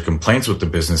disputes or complaints with the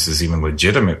business is even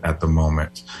legitimate at the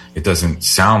moment. It doesn't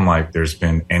sound like there's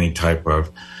been any type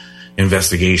of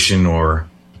investigation or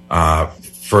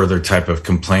further type of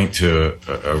complaint to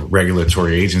a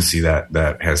regulatory agency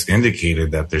that has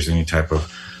indicated that there's any type of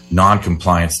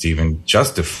non-compliance to even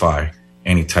justify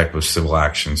any type of civil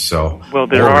action. So, well,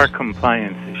 there are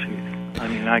compliance issues. I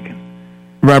mean, I can.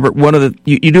 Robert,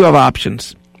 you do have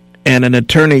options, and an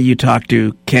attorney you talk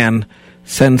to can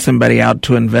send somebody out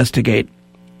to investigate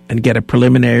and get a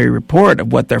preliminary report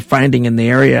of what they're finding in the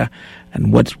area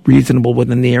and what's reasonable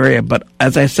within the area. But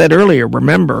as I said earlier,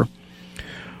 remember,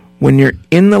 when you're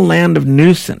in the land of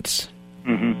nuisance,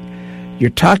 you're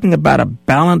talking about a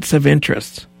balance of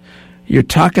interests. You're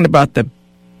talking about the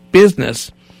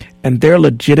business and their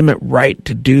legitimate right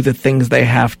to do the things they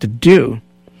have to do,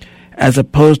 as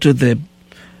opposed to the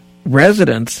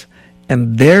residents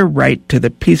and their right to the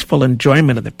peaceful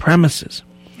enjoyment of the premises.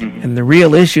 And the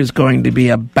real issue is going to be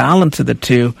a balance of the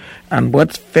two on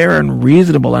what's fair and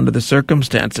reasonable under the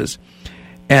circumstances.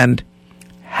 And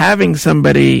having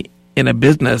somebody in a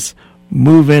business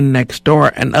move in next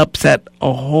door and upset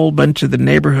a whole bunch of the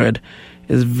neighborhood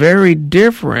is very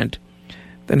different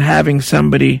than having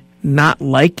somebody not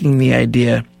liking the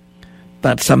idea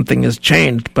that something has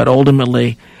changed, but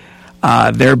ultimately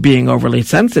they're being overly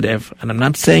sensitive. And I'm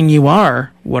not saying you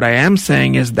are. What I am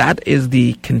saying is that is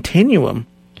the continuum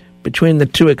between the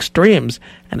two extremes.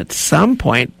 And at some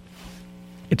point,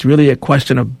 it's really a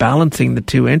question of balancing the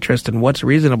two interests and what's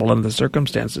reasonable under the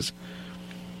circumstances.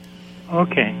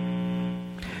 Okay.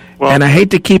 Well, and I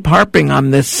hate to keep harping on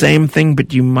this same thing,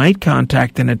 but you might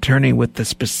contact an attorney with the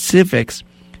specifics.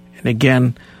 And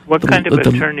again, what kind of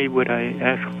attorney would I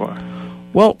ask for?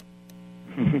 Well,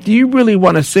 do you really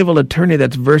want a civil attorney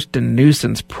that's versed in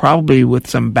nuisance, probably with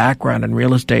some background in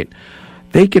real estate?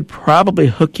 They could probably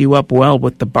hook you up well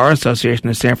with the Bar Association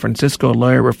of San Francisco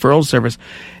Lawyer Referral Service.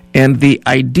 And the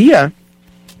idea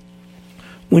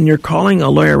when you're calling a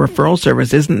lawyer referral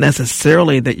service isn't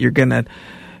necessarily that you're going to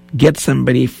get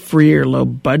somebody free or low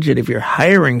budget if you're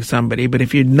hiring somebody, but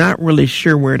if you're not really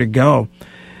sure where to go,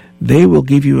 they will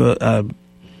give you a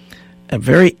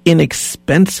very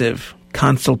inexpensive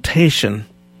consultation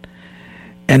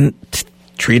and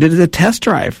treat it as a test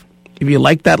drive. If you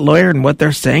like that lawyer and what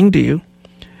they're saying to you,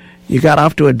 you got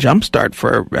off to a jump start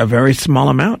for a very small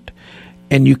amount.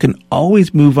 And you can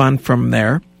always move on from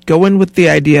there. Go in with the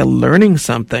idea of learning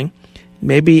something.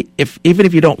 Maybe even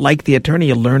if you don't like the attorney,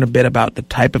 you learn a bit about the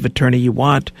type of attorney you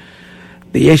want.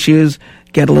 The issues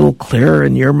get a little clearer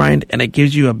in your mind, and it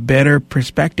gives you a better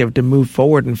perspective to move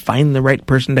forward and find the right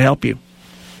person to help you.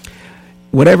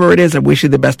 Whatever it is, I wish you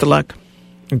the best of luck.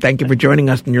 And thank you for joining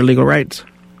us in Your Legal Rights.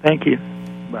 Thank you.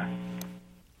 Bye.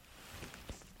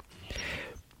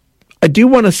 I do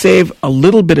want to save a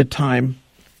little bit of time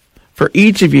for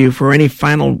each of you for any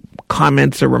final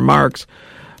comments or remarks,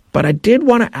 but I did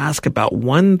want to ask about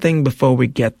one thing before we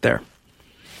get there.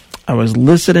 I was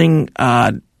listening,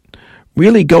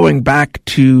 really going back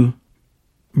to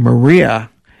Maria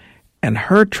and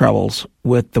her troubles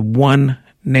with the one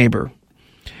neighbor.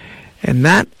 And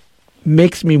that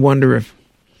makes me wonder if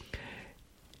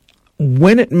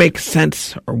when it makes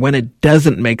sense or when it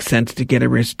doesn't make sense to get a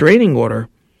restraining order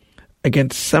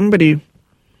against somebody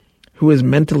who is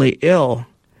mentally ill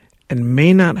and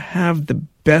may not have the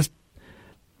best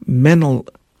mental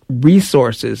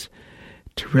resources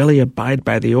to really abide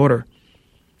by the order.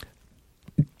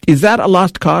 Is that a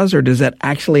lost cause, or does that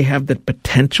actually have the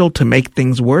potential to make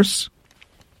things worse?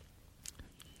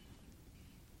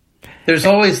 There's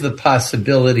always the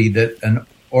possibility that an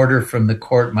order from the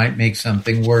court might make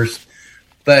something worse.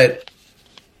 But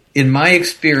in my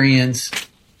experience,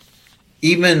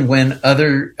 even when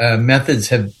other methods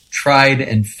have tried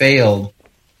and failed,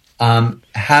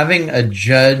 having a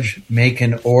judge make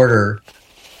an order,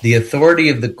 the authority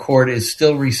of the court is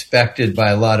still respected by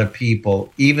a lot of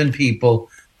people, even people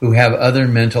who have other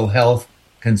mental health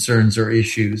concerns or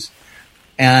issues.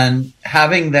 And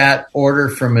having that order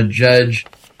from a judge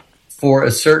for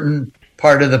a certain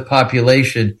part of the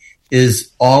population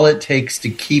is all it takes to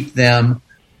keep them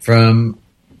from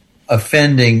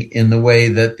offending in the way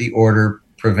that the order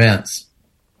prevents.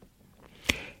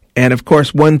 And of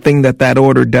course, one thing that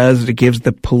order does, it gives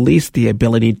the police the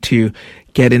ability to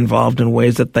get involved in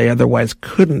ways that they otherwise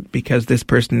couldn't because this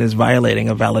person is violating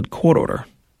a valid court order.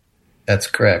 That's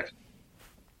correct.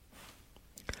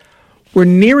 We're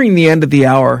nearing the end of the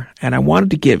hour, and I wanted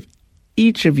to give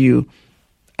each of you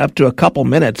up to a couple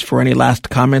minutes for any last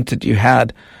comments that you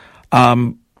had.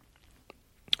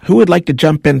 Who would like to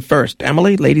jump in first?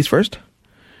 Emily, ladies first?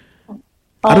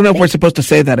 I don't know if we're supposed to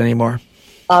say that anymore.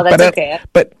 Oh, that's okay.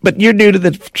 But you're new to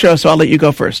the show, so I'll let you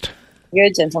go first. You're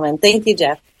a gentleman. Thank you,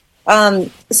 Jeff.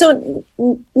 So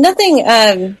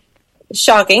nothing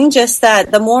shocking, just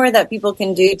that the more that people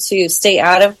can do to stay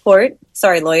out of court,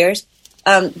 lawyers,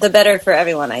 the better for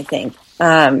everyone, I think.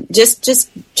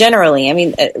 Just generally, I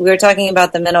mean, we were talking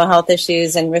about the mental health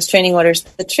issues and restraining orders.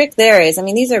 The trick there is, I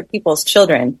mean, these are people's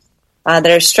children that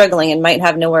are struggling and might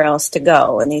have nowhere else to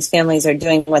go. And these families are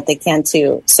doing what they can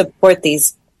to support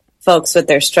these folks with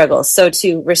their struggles. So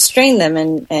to restrain them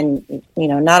and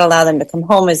not allow them to come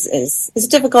home is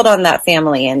difficult on that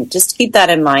family. And just keep that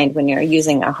in mind when you're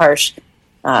using a harsh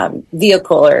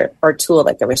vehicle or tool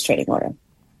like a restraining order.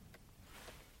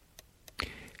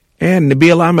 And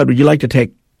Nabil Ahmed, would you like to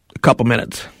take a couple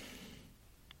minutes?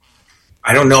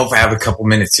 I don't know if I have a couple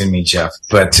minutes in me, Jeff,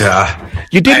 but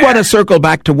you did want to circle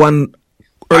back to one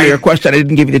earlier question. I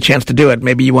didn't give you the chance to do it.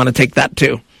 Maybe you want to take that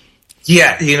too.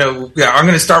 Yeah, I'm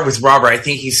going to start with Robert. I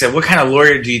think he said, what kind of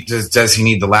lawyer does he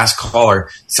need? The last caller.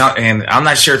 And I'm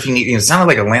not sure if he needs, it sounded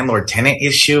like a landlord-tenant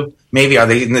issue. Maybe are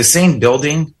they in the same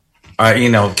building?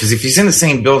 Because if he's in the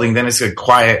same building, then it's a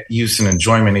quiet use and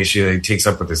enjoyment issue that he takes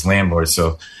up with his landlord.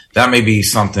 So that may be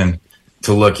something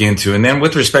to look into. And then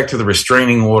with respect to the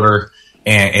restraining order,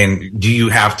 and do you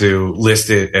have to list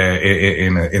it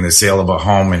in the sale of a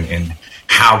home, and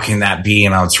how can that be?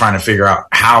 And I was trying to figure out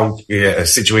how a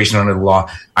situation under the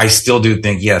law. I still do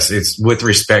think, yes, it's with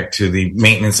respect to the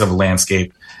maintenance of a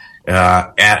landscape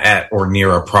at or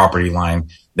near a property line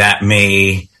that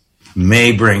may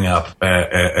bring up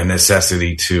a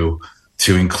necessity to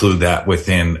include that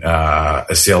within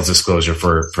a sales disclosure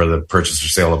for the purchase or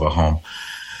sale of a home.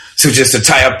 So just to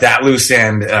tie up that loose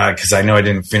end, because I know I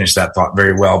didn't finish that thought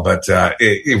very well, but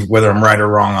whether I'm right or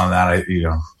wrong on that,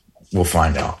 we'll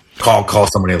find out. Call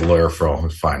somebody at Lawyer Fro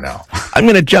and find out. I'm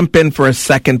going to jump in for a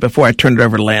second before I turn it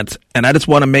over to Lance, and I just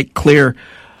want to make clear,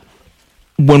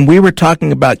 when we were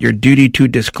talking about your duty to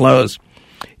disclose,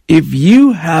 if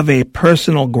you have a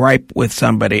personal gripe with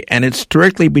somebody and it's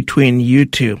strictly between you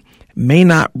two, it may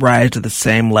not rise to the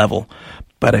same level.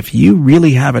 But if you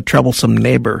really have a troublesome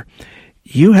neighbor,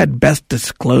 you had best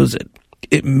disclose it.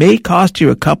 It may cost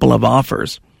you a couple of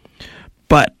offers,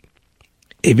 but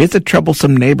If it's a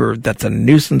troublesome neighbor that's a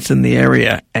nuisance in the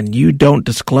area and you don't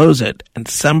disclose it and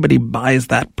somebody buys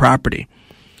that property,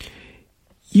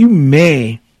 you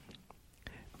may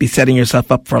be setting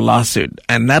yourself up for a lawsuit.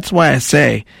 And that's why I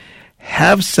say,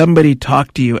 have somebody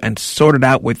talk to you and sort it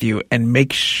out with you and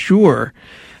make sure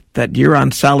that you're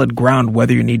on solid ground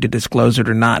whether you need to disclose it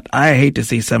or not. I hate to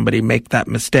see somebody make that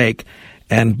mistake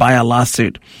and buy a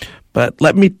lawsuit. But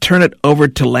let me turn it over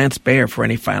to Lance Bayer for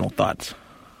any final thoughts.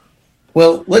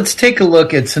 Well, let's take a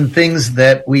look at some things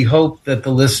that we hope that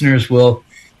the listeners will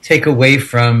take away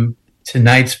from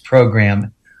tonight's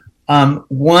program.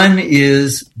 One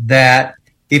is that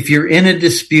if you're in a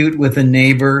dispute with a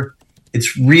neighbor,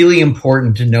 it's really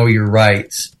important to know your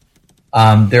rights.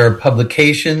 There are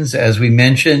publications, as we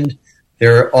mentioned.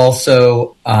 There are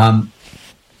also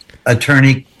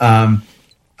attorney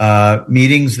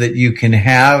meetings that you can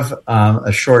have,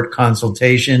 a short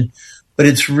consultation. But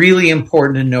it's really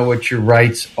important to know what your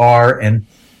rights are and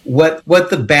what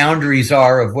the boundaries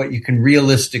are of what you can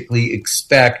realistically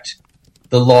expect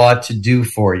the law to do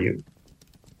for you.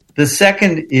 The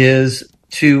second is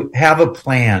to have a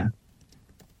plan.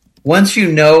 Once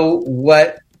you know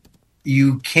what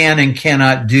you can and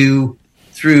cannot do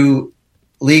through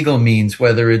legal means,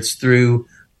 whether it's through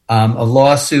a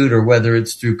lawsuit or whether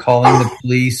it's through calling the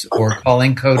police or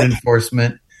calling code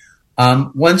enforcement,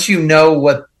 once you know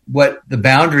what the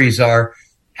boundaries are,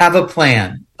 have a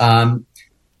plan,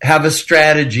 have a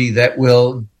strategy that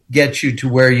will get you to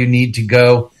where you need to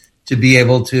go to be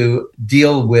able to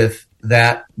deal with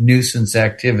that nuisance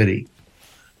activity.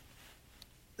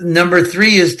 Number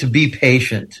 3 is to be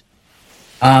patient.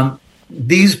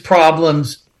 These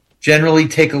problems generally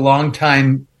take a long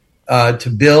time to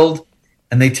build,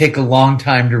 and they take a long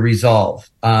time to resolve.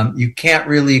 You can't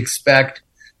really expect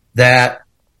that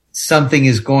something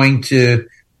is going to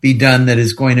be done that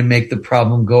is going to make the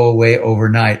problem go away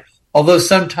overnight, although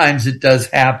sometimes it does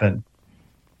happen.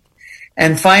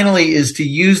 And finally is to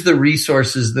use the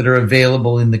resources that are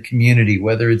available in the community,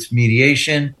 whether it's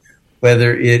mediation,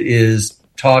 whether it is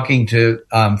talking to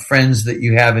friends that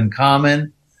you have in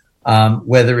common,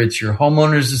 whether it's your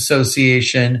homeowners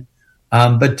association,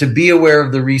 but to be aware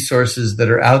of the resources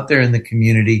that are out there in the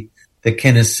community that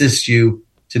can assist you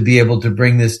to be able to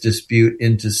bring this dispute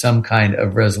into some kind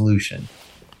of resolution.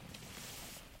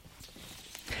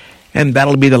 And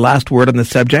that'll be the last word on the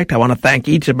subject. I want to thank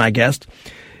each of my guests.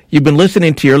 You've been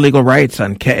listening to Your Legal Rights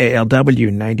on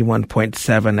KALW 91.7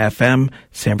 FM,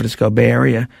 San Francisco Bay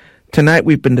Area. Tonight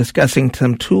we've been discussing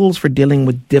some tools for dealing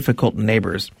with difficult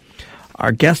neighbors.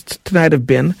 Our guests tonight have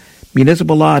been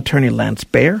municipal law attorney Lance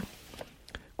Bayer,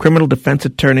 criminal defense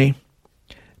attorney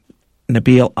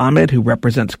Nabil Ahmed, who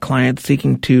represents clients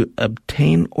seeking to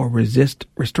obtain or resist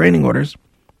restraining orders.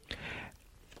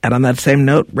 And on that same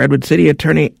note, Redwood City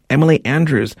attorney Emily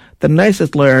Andrews, the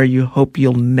nicest lawyer you hope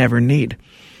you'll never need.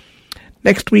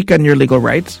 Next week on Your Legal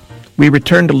Rights, we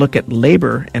return to look at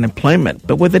labor and employment,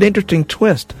 but with an interesting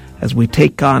twist as we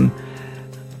take on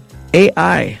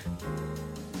AI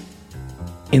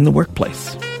in the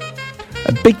workplace.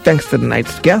 A big thanks to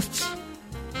tonight's guests,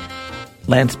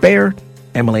 Lance Bayer,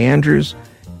 Emily Andrews,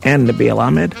 and Nabil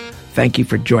Ahmed. Thank you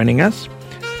for joining us.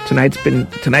 Tonight's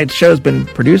show has been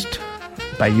produced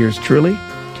by yours truly.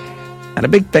 And a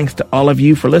big thanks to all of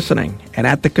you for listening. And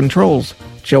at the controls,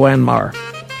 Joanne Marr.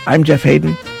 I'm Jeff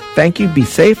Hayden. Thank you, be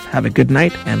safe, have a good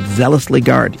night, and zealously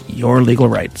guard your legal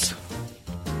rights.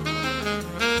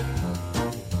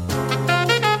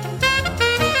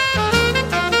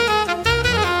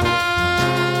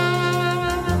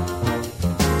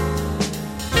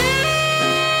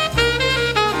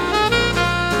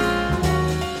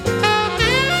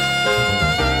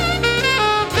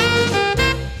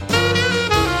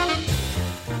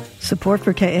 Support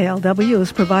for KALW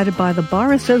is provided by the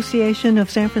Bar Association of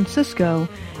San Francisco.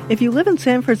 If you live in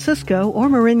San Francisco or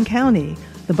Marin County,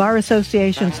 the Bar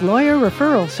Association's lawyer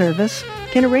referral service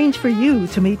can arrange for you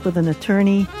to meet with an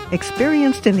attorney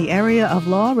experienced in the area of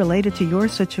law related to your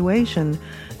situation.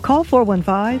 Call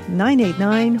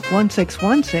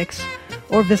 415-989-1616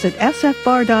 or visit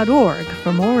sfbar.org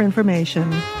for more information.